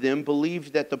 4 of them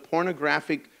believe that the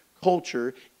pornographic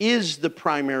culture is the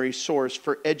primary source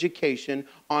for education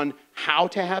on how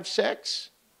to have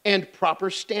sex and proper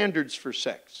standards for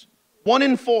sex. 1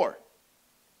 in 4.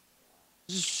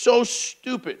 This is so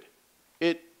stupid.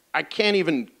 I can't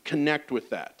even connect with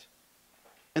that.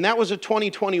 And that was a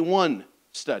 2021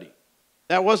 study.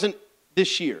 That wasn't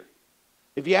this year.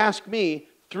 If you ask me,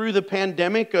 through the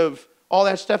pandemic of all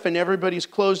that stuff and everybody's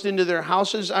closed into their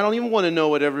houses, I don't even want to know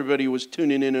what everybody was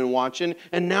tuning in and watching,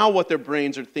 and now what their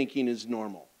brains are thinking is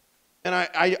normal. And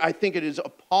I think it is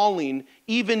appalling,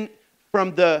 even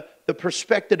from the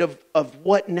perspective of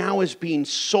what now is being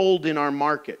sold in our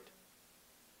market.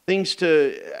 Things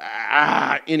to,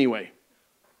 anyway.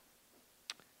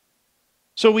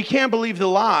 So we can't believe the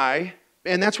lie,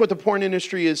 and that's what the porn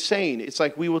industry is saying. It's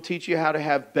like, we will teach you how to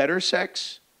have better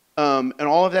sex, and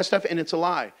all of that stuff, and it's a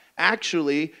lie.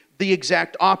 Actually, the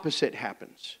exact opposite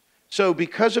happens. So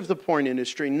because of the porn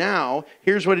industry, now,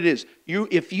 here's what it is.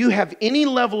 If you have any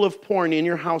level of porn in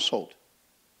your household,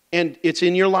 and it's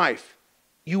in your life,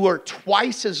 you are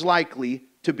twice as likely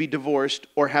to be divorced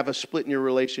or have a split in your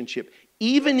relationship,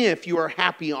 even if you are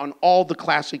happy on all the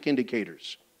classic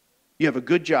indicators. You have a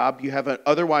good job, you have an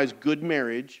otherwise good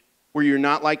marriage, where you're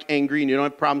not like angry and you don't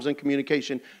have problems in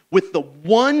communication, with the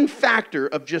one factor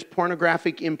of just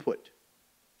pornographic input.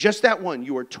 Just that one,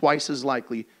 you are twice as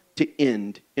likely to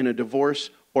end in a divorce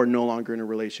or no longer in a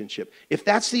relationship. If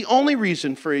that's the only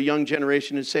reason for a young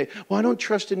generation to say, well, I don't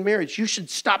trust in marriage, you should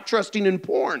stop trusting in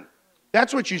porn.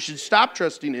 That's what you should stop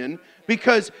trusting in,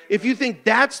 because if you think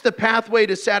that's the pathway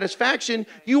to satisfaction,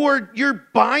 you're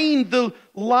buying the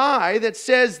lie that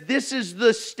says this is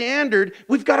the standard.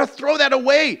 We've got to throw that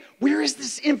away. Where is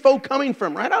this info coming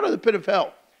from? Right out of the pit of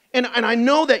hell. And I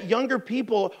know that younger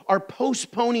people are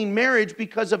postponing marriage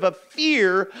because of a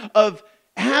fear of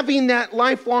having that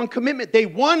lifelong commitment. They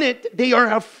want it. They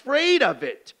are afraid of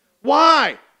it.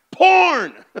 Why?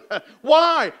 Porn.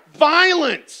 Why?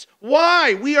 Violence.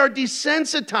 Why? We are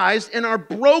desensitized and are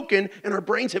broken, and our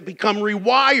brains have become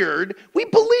rewired. We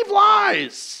believe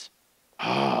lies.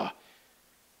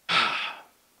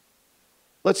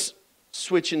 Let's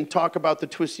switch and talk about the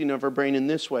twisting of our brain in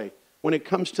this way. When it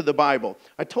comes to the Bible,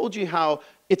 I told you how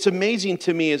it's amazing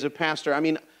to me as a pastor. I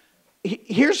mean,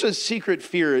 here's a secret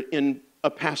fear in a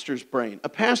pastor's brain. A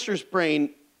pastor's brain,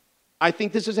 I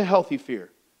think this is a healthy fear.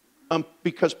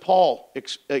 Because Paul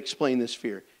explained this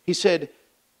fear. He said,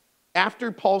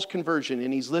 after Paul's conversion,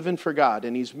 and he's living for God,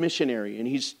 and he's missionary, and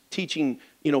he's teaching,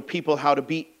 people how to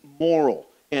be moral,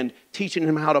 and teaching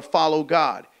them how to follow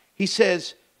God. He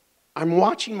says, I'm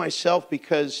watching myself,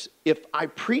 because if I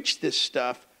preach this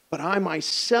stuff, but I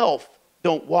myself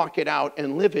don't walk it out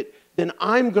and live it, then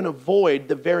I'm going to void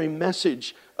the very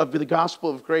message of the gospel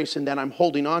of grace and that I'm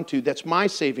holding on to. That's my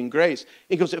saving grace.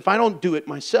 He goes, if I don't do it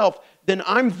myself, then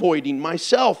I'm voiding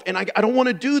myself. And I don't want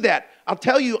to do that. I'll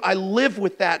tell you, I live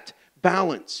with that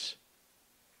balance.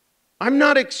 I'm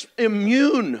not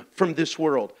immune from this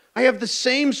world. I have the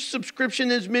same subscription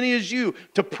as many as you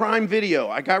to Prime Video.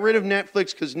 I got rid of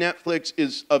Netflix because Netflix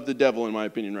is of the devil, in my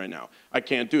opinion, right now. I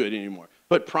can't do it anymore.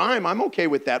 But Prime, I'm okay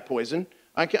with that poison.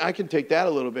 I can take that a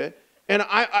little bit. And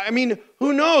I mean,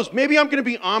 who knows? Maybe I'm going to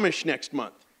be Amish next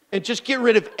month and just get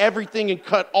rid of everything and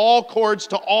cut all cords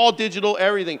to all digital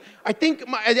everything. I think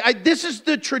this is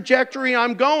the trajectory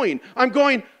I'm going. I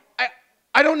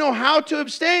don't know how to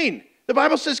abstain. The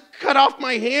Bible says, cut off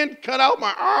my hand, cut out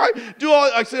my eye, do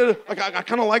all. I said, I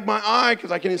kind of like my eye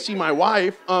because I can see my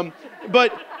wife.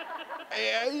 But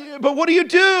what do you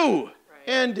do?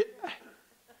 And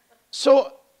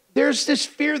so there's this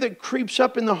fear that creeps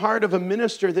up in the heart of a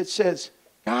minister that says,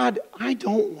 God, I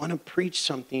don't want to preach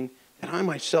something that I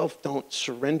myself don't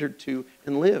surrender to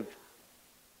and live.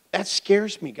 That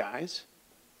scares me, guys.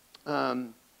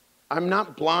 I'm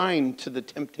not blind to the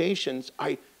temptations.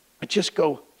 I just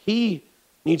go, He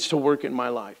needs to work in my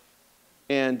life.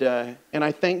 And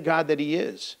I thank God that He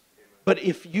is. But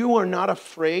if you are not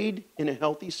afraid in a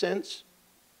healthy sense,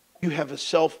 you have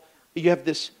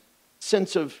this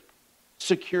sense of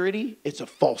security. It's a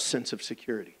false sense of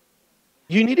security.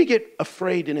 You need to get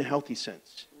afraid in a healthy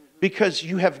sense because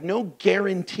you have no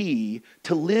guarantee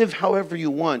to live however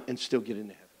you want and still get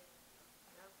into heaven.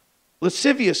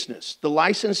 Lasciviousness, the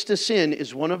license to sin,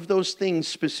 is one of those things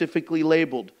specifically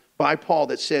labeled by Paul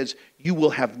that says you will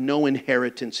have no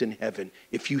inheritance in heaven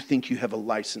if you think you have a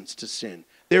license to sin.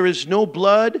 There is no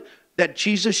blood that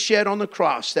Jesus shed on the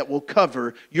cross that will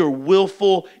cover your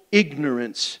willful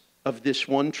ignorance of this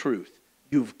one truth.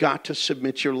 You've got to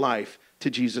submit your life to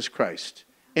Jesus Christ.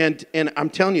 And I'm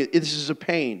telling you, this is a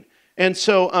pain. And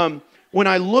so when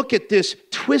I look at this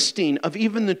twisting of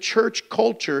even the church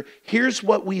culture, here's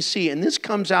what we see. And this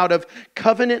comes out of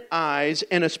Covenant Eyes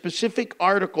and a specific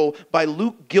article by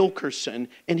Luke Gilkerson.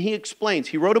 And he explains,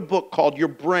 he wrote a book called Your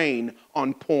Brain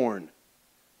on Porn.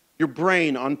 Your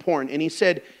Brain on Porn. And he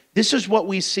said, this is what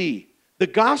we see. The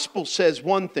gospel says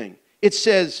one thing. It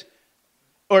says,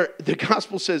 or the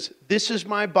gospel says, this is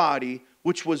my body,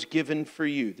 which was given for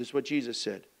you. This is what Jesus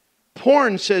said.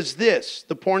 Porn says this.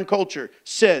 The porn culture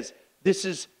says, this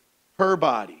is her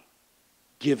body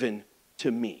given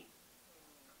to me.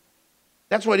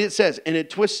 That's what it says, and it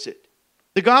twists it.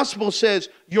 The gospel says,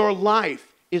 your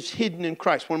life is hidden in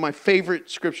Christ. One of my favorite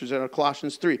scriptures out of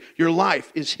Colossians 3. Your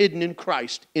life is hidden in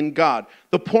Christ, in God.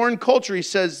 The porn culture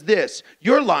says this.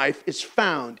 Your life is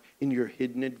found in your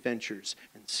hidden adventures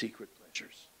and secret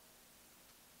pleasures.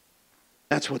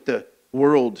 That's what the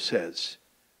world says.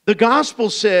 The gospel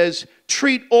says,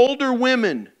 treat older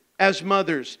women as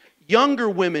mothers, younger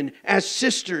women as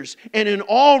sisters, and in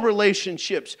all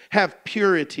relationships have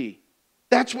purity.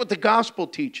 That's what the gospel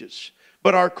teaches.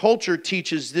 But our culture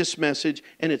teaches this message,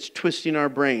 and it's twisting our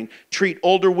brain. Treat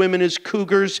older women as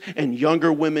cougars and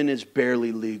younger women as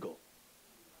barely legal.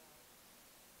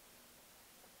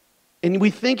 And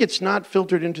we think it's not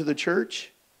filtered into the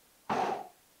church.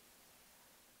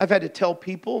 I've had to tell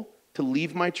people to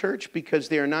leave my church because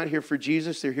they are not here for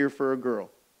Jesus, they're here for a girl.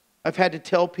 I've had to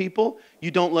tell people,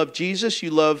 you don't love Jesus, you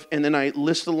love, and then I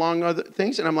list along other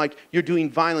things, and I'm like, you're doing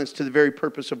violence to the very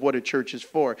purpose of what a church is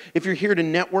for. If you're here to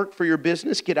network for your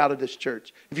business, get out of this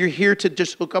church. If you're here to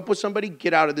just hook up with somebody,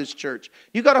 get out of this church.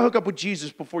 You got to hook up with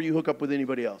Jesus before you hook up with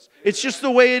anybody else. It's just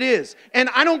the way it is. And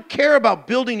I don't care about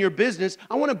building your business.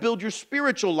 I want to build your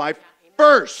spiritual life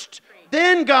first.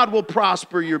 Then God will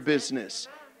prosper your business.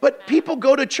 But people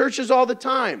go to churches all the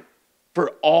time.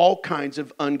 for all kinds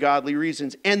of ungodly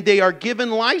reasons. And they are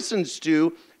given license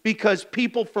to because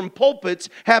people from pulpits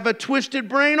have a twisted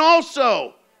brain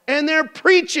also. And they're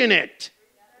preaching it.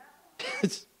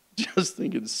 It's just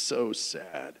think it's so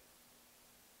sad.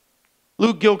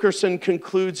 Luke Gilkerson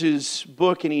concludes his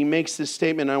book and he makes this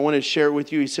statement. I want to share it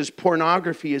with you. He says,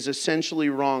 pornography is essentially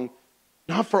wrong,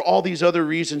 not for all these other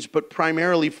reasons, but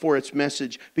primarily for its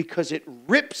message, because it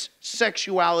rips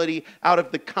sexuality out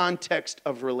of the context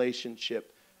of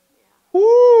relationship.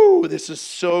 Woo, this is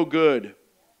so good.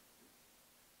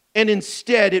 And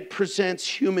instead, it presents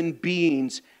human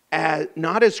beings as,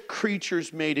 not as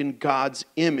creatures made in God's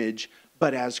image,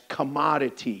 but as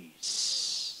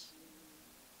commodities.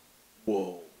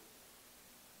 Whoa.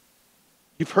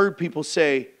 You've heard people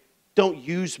say, don't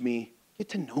use me, get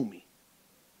to know me.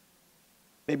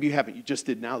 Maybe you haven't, you just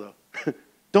did now though.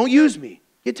 Don't use me,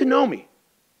 get to know me.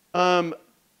 And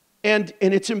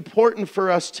it's important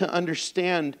for us to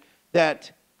understand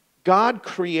that God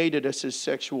created us as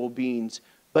sexual beings,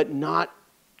 but not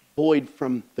void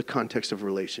from the context of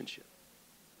relationship.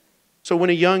 So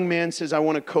when a young man says, I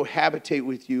want to cohabitate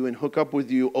with you and hook up with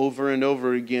you over and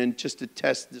over again just to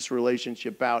test this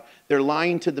relationship out, they're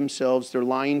lying to themselves, they're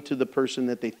lying to the person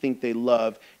that they think they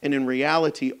love, and in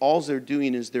reality, all they're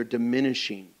doing is they're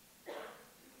diminishing.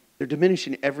 They're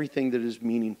diminishing everything that is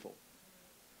meaningful.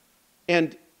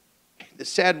 And the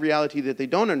sad reality that they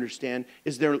don't understand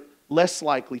is they're less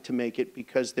likely to make it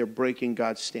because they're breaking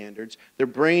God's standards. Their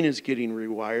brain is getting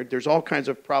rewired. There's all kinds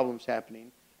of problems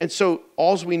happening. And so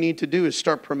all we need to do is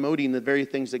start promoting the very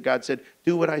things that God said,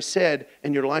 do what I said,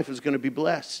 and your life is going to be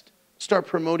blessed. Start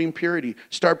promoting purity.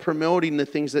 Start promoting the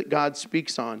things that God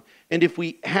speaks on. And if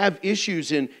we have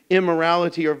issues in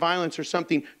immorality or violence or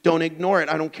something, don't ignore it.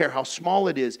 I don't care how small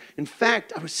it is. In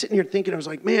fact, I was sitting here thinking, I was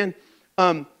like, man,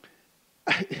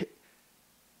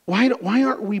 why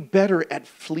aren't we better at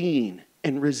fleeing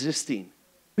and resisting?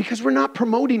 Because we're not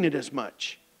promoting it as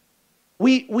much.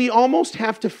 We almost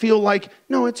have to feel like,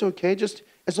 no, it's okay. Just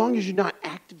as long as you're not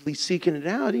actively seeking it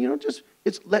out,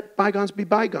 it's let bygones be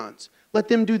bygones. Let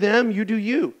them do them, you do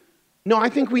you. No, I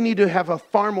think we need to have a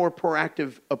far more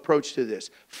proactive approach to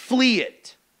this. Flee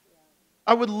it.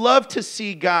 I would love to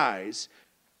see guys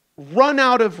run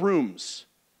out of rooms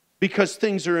because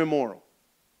things are immoral.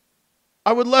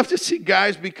 I would love to see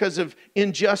guys, because of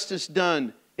injustice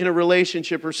done in a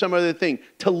relationship or some other thing,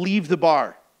 to leave the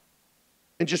bar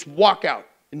and just walk out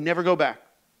and never go back.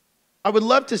 I would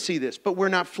love to see this, but we're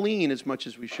not fleeing as much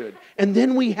as we should. And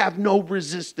then we have no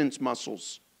resistance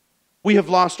muscles. We have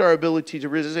lost our ability to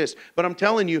resist. But I'm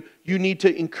telling you, you need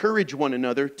to encourage one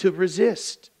another to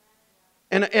resist.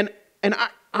 And I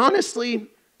honestly,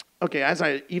 okay, as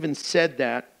I even said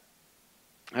that,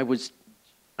 it was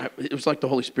like the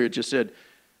Holy Spirit just said,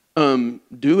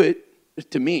 do it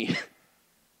to me.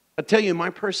 I tell you, my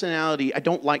personality, I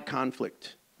don't like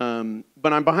conflict.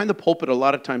 But I'm behind the pulpit. A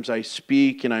lot of times I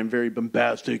speak and I'm very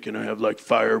bombastic and I have like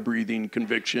fire-breathing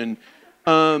conviction.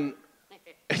 I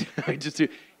just do.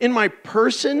 In my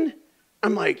person,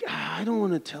 I'm like, I don't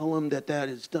want to tell them that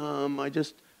is dumb. I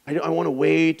want to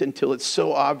wait until it's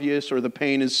so obvious or the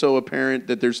pain is so apparent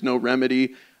that there's no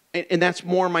remedy. And that's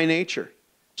more my nature.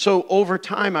 So over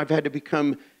time, I have had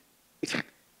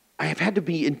to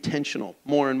be intentional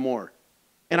more and more.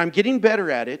 And I'm getting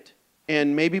better at it.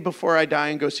 And maybe before I die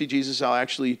and go see Jesus, I'll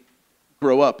actually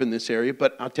grow up in this area.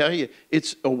 But I'll tell you,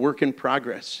 it's a work in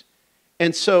progress.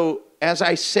 And so as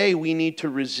I say we need to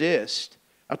resist,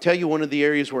 I'll tell you one of the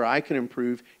areas where I can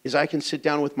improve is I can sit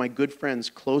down with my good friends,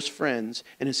 close friends,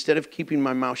 and instead of keeping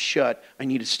my mouth shut, I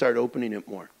need to start opening it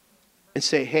more. And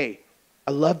say, hey,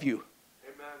 I love you.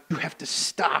 Amen. You have to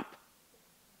stop.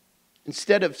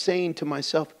 Instead of saying to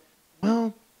myself,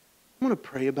 well, I'm going to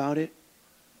pray about it.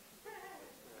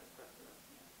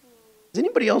 Has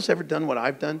anybody else ever done what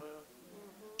I've done?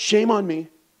 Shame on me. I'm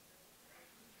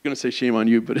going to say shame on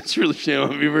you, but it's really shame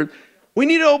on me. We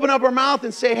need to open up our mouth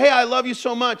and say, hey, I love you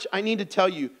so much. I need to tell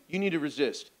you, you need to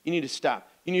resist. You need to stop.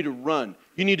 You need to run.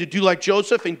 You need to do like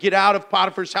Joseph and get out of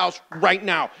Potiphar's house right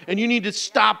now. And you need to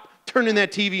stop turning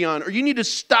that TV on. Or you need to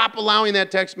stop allowing that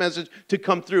text message to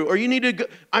come through. Or you need to go,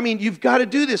 you've got to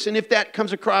do this. And if that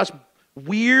comes across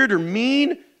weird or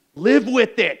mean, live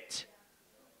with it.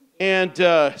 And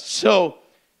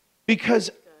because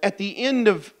at the end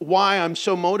of why I'm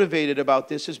so motivated about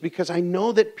this is because I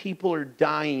know that people are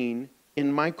dying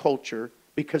in my culture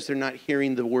because they're not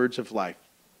hearing the words of life.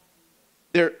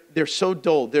 They're so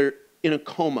dull. They're in a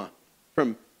coma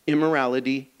from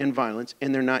immorality and violence,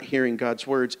 and they're not hearing God's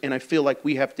words. And I feel like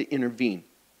we have to intervene.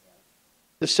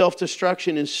 The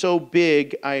self-destruction is so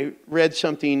big. I read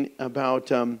something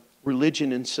about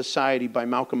Religion and Society by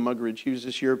Malcolm Muggeridge. He was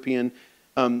this European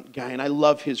guy, and I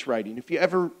love his writing. If you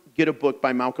ever get a book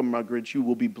by Malcolm Muggeridge, you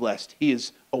will be blessed. He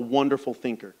is a wonderful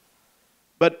thinker.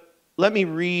 But let me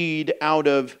read out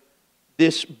of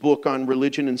this book on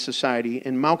religion and society.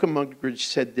 And Malcolm Muggeridge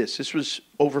said this. This was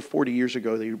over 40 years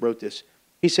ago that he wrote this.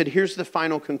 He said, here's the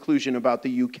final conclusion about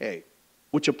the UK,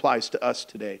 which applies to us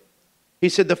today. He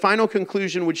said, the final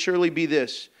conclusion would surely be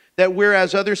this, that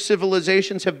whereas other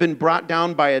civilizations have been brought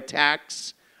down by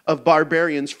attacks of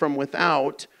barbarians from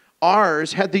without,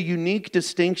 ours had the unique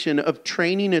distinction of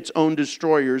training its own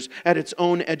destroyers at its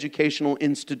own educational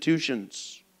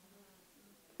institutions.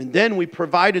 And then we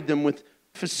provided them with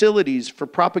facilities for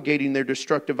propagating their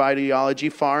destructive ideology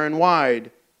far and wide,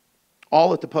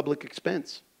 all at the public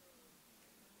expense.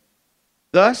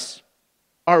 Thus,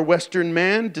 our Western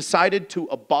man decided to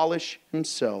abolish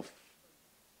himself.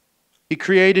 He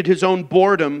created his own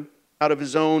boredom out of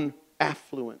his own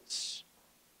affluence,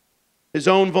 his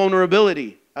own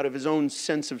vulnerability out of his own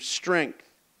sense of strength,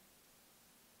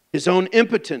 his own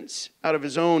impotence out of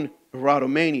his own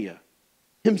erotomania,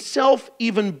 himself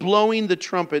even blowing the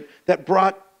trumpet that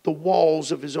brought the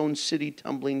walls of his own city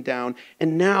tumbling down.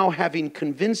 And now, having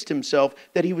convinced himself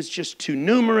that he was just too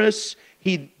numerous,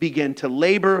 he began to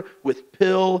labor with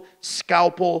pill,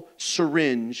 scalpel,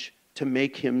 syringe to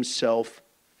make himself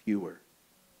fewer.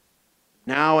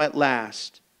 Now at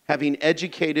last, having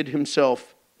educated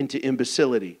himself into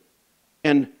imbecility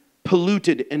and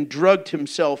polluted and drugged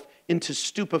himself into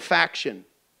stupefaction,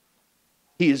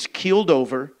 he is keeled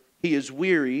over, he is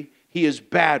weary, he is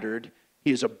battered,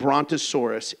 he is a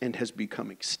brontosaurus and has become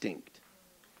extinct.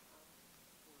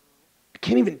 I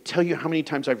can't even tell you how many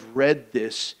times I've read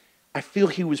this. I feel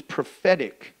he was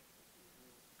prophetic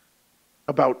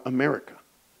about America.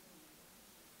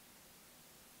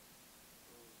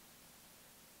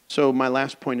 So my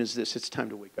last point is this. It's time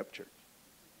to wake up, church,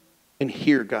 and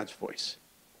hear God's voice.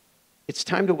 It's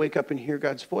time to wake up and hear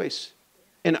God's voice.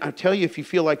 And I tell you, if you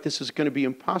feel like this is going to be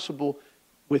impossible,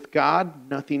 with God,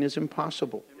 nothing is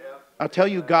impossible. I'll tell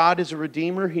you, God is a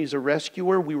redeemer. He's a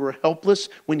rescuer. We were helpless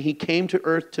when he came to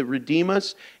earth to redeem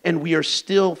us, and we are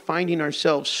still finding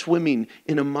ourselves swimming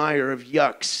in a mire of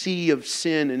yuck, sea of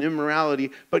sin and immorality,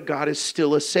 but God is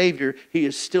still a Savior. He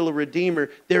is still a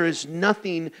redeemer. There is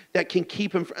nothing that can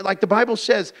keep him, like the Bible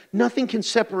says, nothing can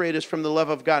separate us from the love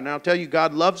of God. And I'll tell you,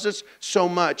 God loves us so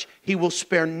much, he will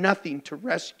spare nothing to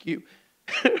rescue.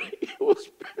 He will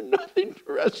spare nothing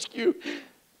to rescue.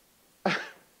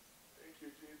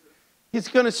 He's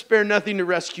going to spare nothing to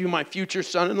rescue my future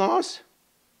son-in-laws.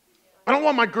 I don't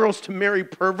want my girls to marry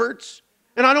perverts.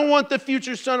 And I don't want the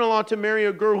future son-in-law to marry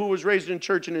a girl who was raised in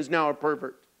church and is now a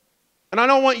pervert. And I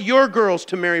don't want your girls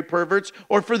to marry perverts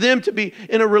or for them to be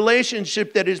in a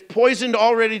relationship that is poisoned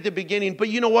already at the beginning. But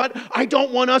you know what? I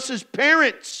don't want us as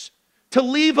parents to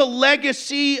leave a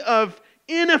legacy of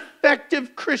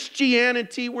ineffective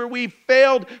Christianity where we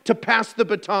failed to pass the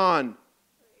baton.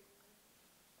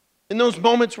 In those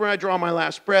moments where I draw my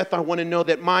last breath, I want to know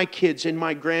that my kids and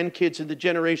my grandkids and the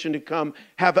generation to come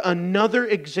have another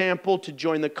example to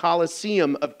join the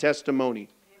Colosseum of testimony.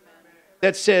 Amen.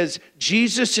 That says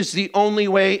Jesus is the only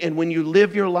way, and when you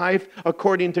live your life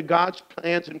according to God's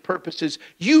plans and purposes,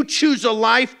 you choose a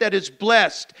life that is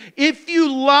blessed. If you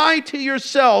lie to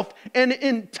yourself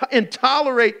and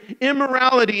tolerate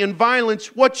immorality and violence,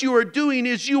 what you are doing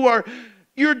is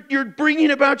you're bringing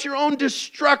about your own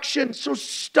destruction. So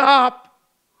stop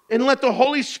and let the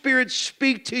Holy Spirit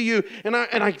speak to you. And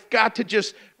I've got to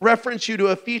just reference you to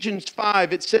Ephesians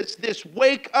 5. It says this,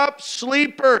 wake up,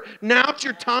 sleeper. Now's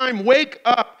your time. Wake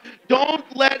up. Don't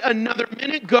let another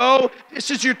minute go. This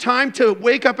is your time to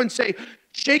wake up and say,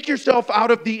 shake yourself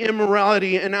out of the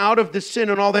immorality and out of the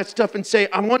sin and all that stuff and say,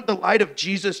 I want the light of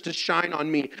Jesus to shine on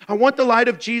me. I want the light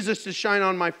of Jesus to shine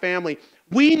on my family.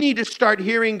 We need to start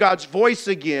hearing God's voice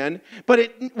again,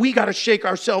 but we got to shake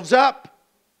ourselves up.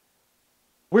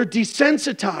 We're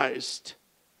desensitized.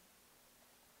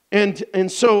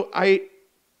 And so I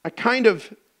kind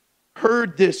of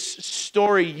heard this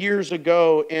story years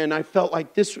ago, and I felt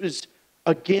like this was,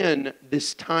 again,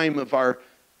 this time of our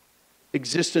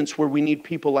existence where we need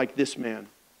people like this man.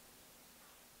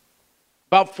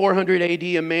 About 400 AD,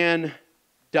 a man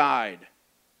died.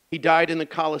 He died in the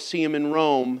Colosseum in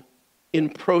Rome in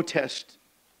protest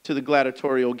to the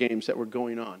gladiatorial games that were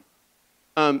going on.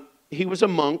 He was a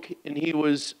monk, and he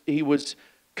was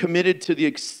committed to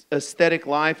the aesthetic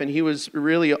life, and he was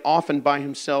really often by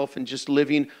himself and just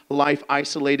living a life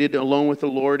isolated, alone with the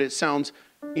Lord. It sounds,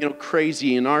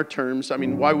 crazy in our terms. I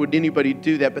mean, why would anybody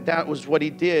do that? But that was what he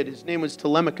did. His name was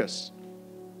Telemachus.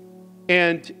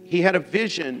 And he had a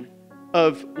vision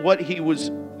of what he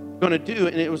was going to do.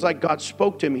 And it was like God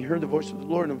spoke to him. He heard the voice of the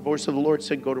Lord, and the voice of the Lord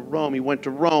said, go to Rome. He went to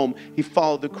Rome. He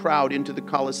followed the crowd into the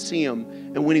Colosseum.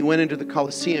 And when he went into the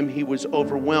Colosseum, he was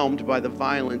overwhelmed by the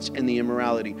violence and the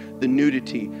immorality, the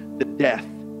nudity, the death,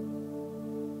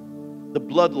 the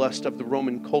bloodlust of the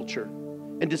Roman culture.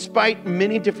 And despite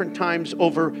many different times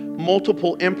over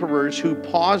multiple emperors who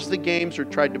paused the games or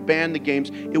tried to ban the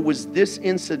games, it was this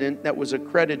incident that was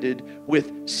accredited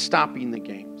with stopping the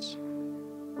games.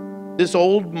 This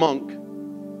old monk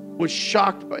was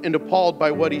shocked and appalled by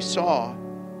what he saw.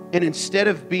 And instead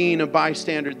of being a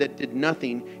bystander that did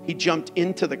nothing, he jumped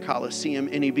into the Colosseum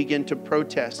and he began to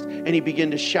protest. And he began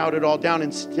to shout it all down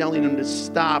and telling them to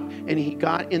stop. And he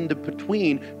got into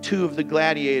between two of the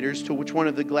gladiators, to which one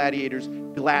of the gladiators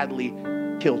gladly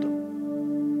killed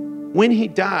him. When he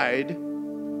died,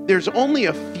 there's only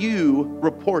a few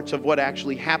reports of what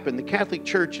actually happened. The Catholic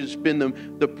Church has been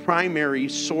the primary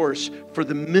source for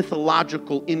the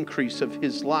mythological increase of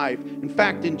his life. In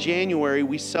fact, in January,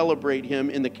 we celebrate him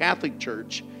in the Catholic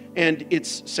Church, and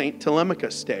it's St.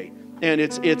 Telemachus Day, and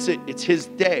it's his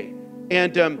day.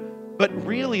 And but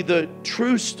really, the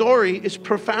true story is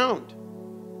profound.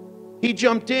 He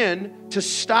jumped in to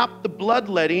stop the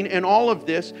bloodletting and all of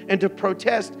this, and to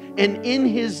protest. And in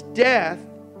his death,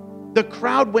 the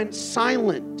crowd went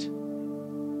silent.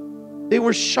 They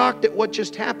were shocked at what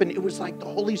just happened. It was like the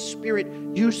Holy Spirit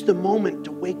used the moment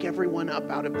to wake everyone up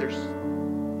out of their...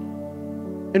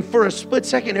 And for a split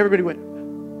second, everybody went...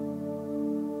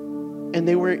 And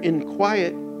they were in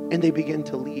quiet, and they began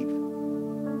to leave.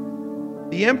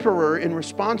 The emperor, in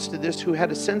response to this, who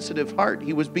had a sensitive heart,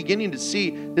 he was beginning to see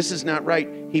this is not right.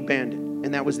 He banned it,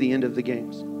 and that was the end of the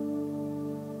games.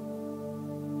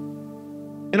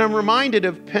 And I'm reminded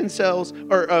of Pensel's,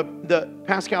 or the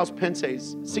Pascal's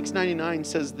Pensées. 699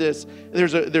 says this.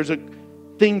 There's a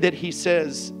thing that he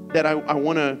says that I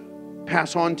want to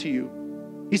pass on to you.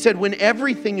 He said, when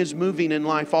everything is moving in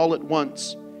life all at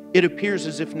once, it appears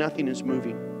as if nothing is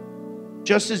moving.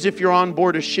 Just as if you're on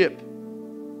board a ship.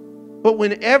 But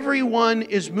when everyone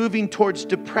is moving towards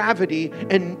depravity,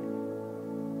 and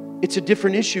it's a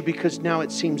different issue because now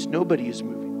it seems nobody is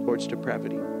moving towards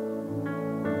depravity.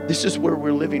 This is where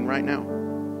we're living right now.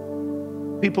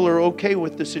 People are okay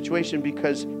with the situation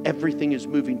because everything is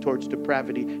moving towards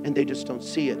depravity and they just don't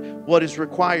see it. What is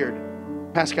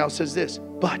required? Pascal says this,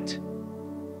 but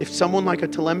if someone like a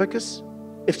Telemachus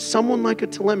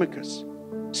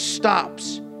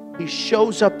stops, he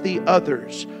shows up the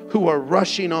others who are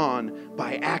rushing on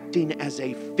by acting as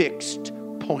a fixed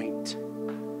point.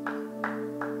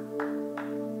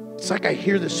 It's like I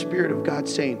hear the Spirit of God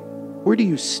saying, where do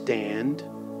you stand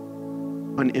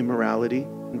on immorality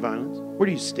and violence? Where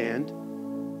do you stand?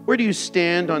 Where do you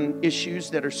stand on issues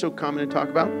that are so common to talk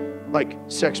about, like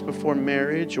sex before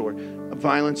marriage, or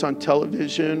violence on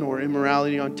television, or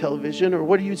immorality on television? Or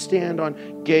where do you stand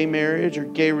on gay marriage or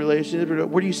gay relationships?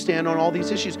 Where do you stand on all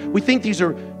these issues? We think these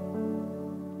are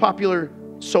popular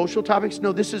social topics.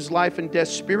 No, this is life and death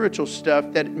spiritual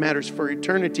stuff that matters for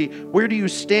eternity. Where do you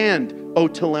stand, O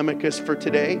Telemachus, for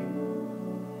today?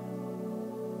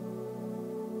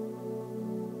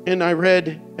 And I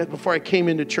read, before I came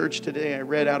into church today, I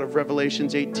read out of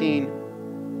Revelations 18.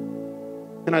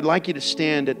 And I'd like you to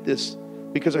stand at this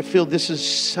because I feel this is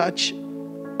such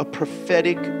a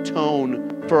prophetic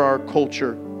tone for our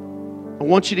culture. I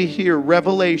want you to hear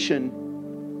Revelation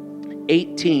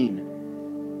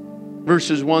 18,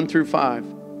 verses 1 through 5.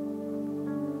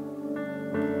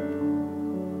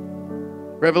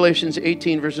 Revelations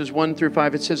 18, verses 1 through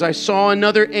 5. It says, I saw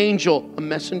another angel, a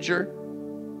messenger,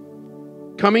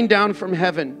 coming down from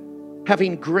heaven,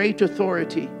 having great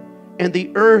authority, and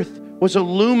the earth was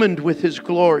illumined with his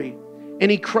glory. And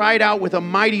he cried out with a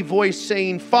mighty voice,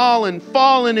 saying, Fallen,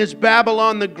 fallen is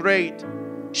Babylon the Great.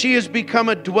 She has become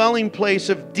a dwelling place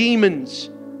of demons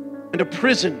and a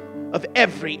prison of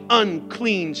every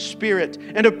unclean spirit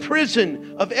and a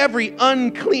prison of every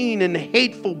unclean and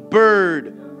hateful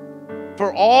bird.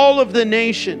 For all of the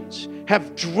nations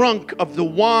have drunk of the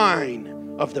wine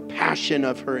of the passion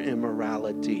of her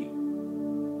immorality.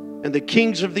 And the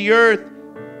kings of the earth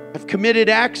have committed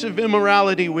acts of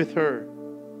immorality with her.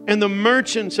 And the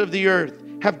merchants of the earth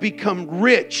have become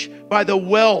rich by the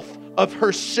wealth of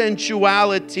her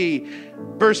sensuality.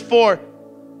 Verse 4,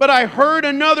 but I heard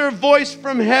another voice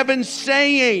from heaven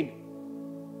saying,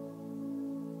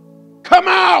 come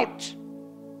out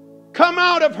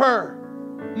of her.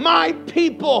 My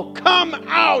people, come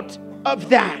out of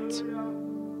that,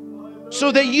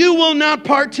 so that you will not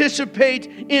participate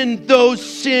in those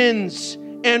sins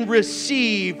and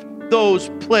receive those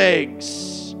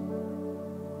plagues.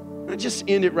 I just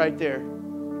end it right there.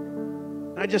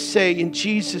 I just say in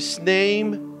Jesus'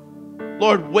 name,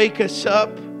 Lord, wake us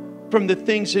up from the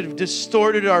things that have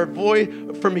distorted our voice,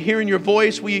 from hearing your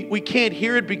voice. We can't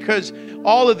hear it because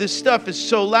all of this stuff is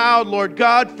so loud. Lord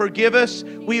God, forgive us.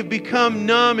 We have become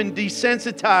numb and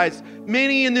desensitized.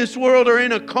 Many in this world are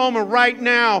in a coma right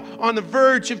now, on the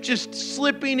verge of just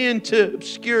slipping into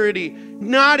obscurity,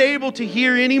 not able to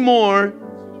hear anymore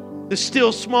the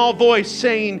still small voice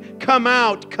saying, come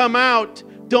out, come out.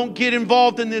 Don't get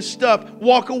involved in this stuff.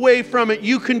 Walk away from it.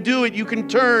 You can do it. You can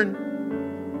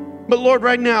turn. But Lord,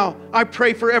 right now, I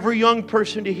pray for every young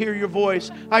person to hear your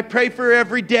voice. I pray for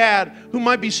every dad who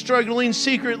might be struggling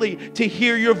secretly to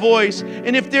hear your voice.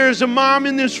 And if there's a mom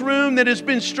in this room that has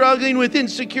been struggling with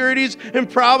insecurities and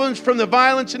problems from the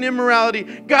violence and immorality,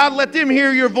 God, let them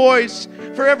hear your voice.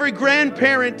 For every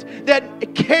grandparent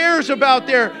that cares about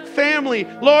their family,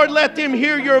 Lord, let them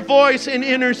hear your voice and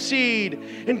intercede.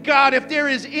 And God, if there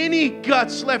is any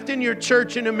guts left in your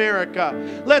church in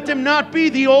America, let them not be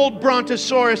the old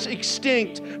Brontosaurus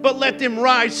extinct, but let them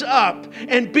rise up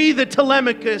and be the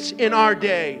Telemachus in our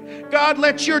day. God,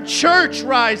 let your church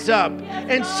rise up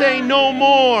and say no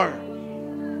more.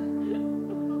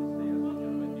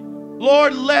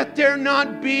 Lord, let there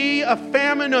not be a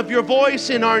famine of your voice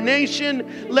in our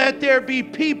nation. Let there be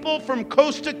people from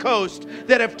coast to coast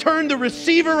that have turned the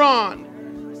receiver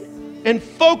on and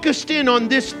focused in on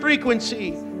this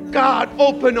frequency. God,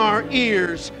 open our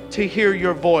ears to hear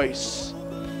your voice.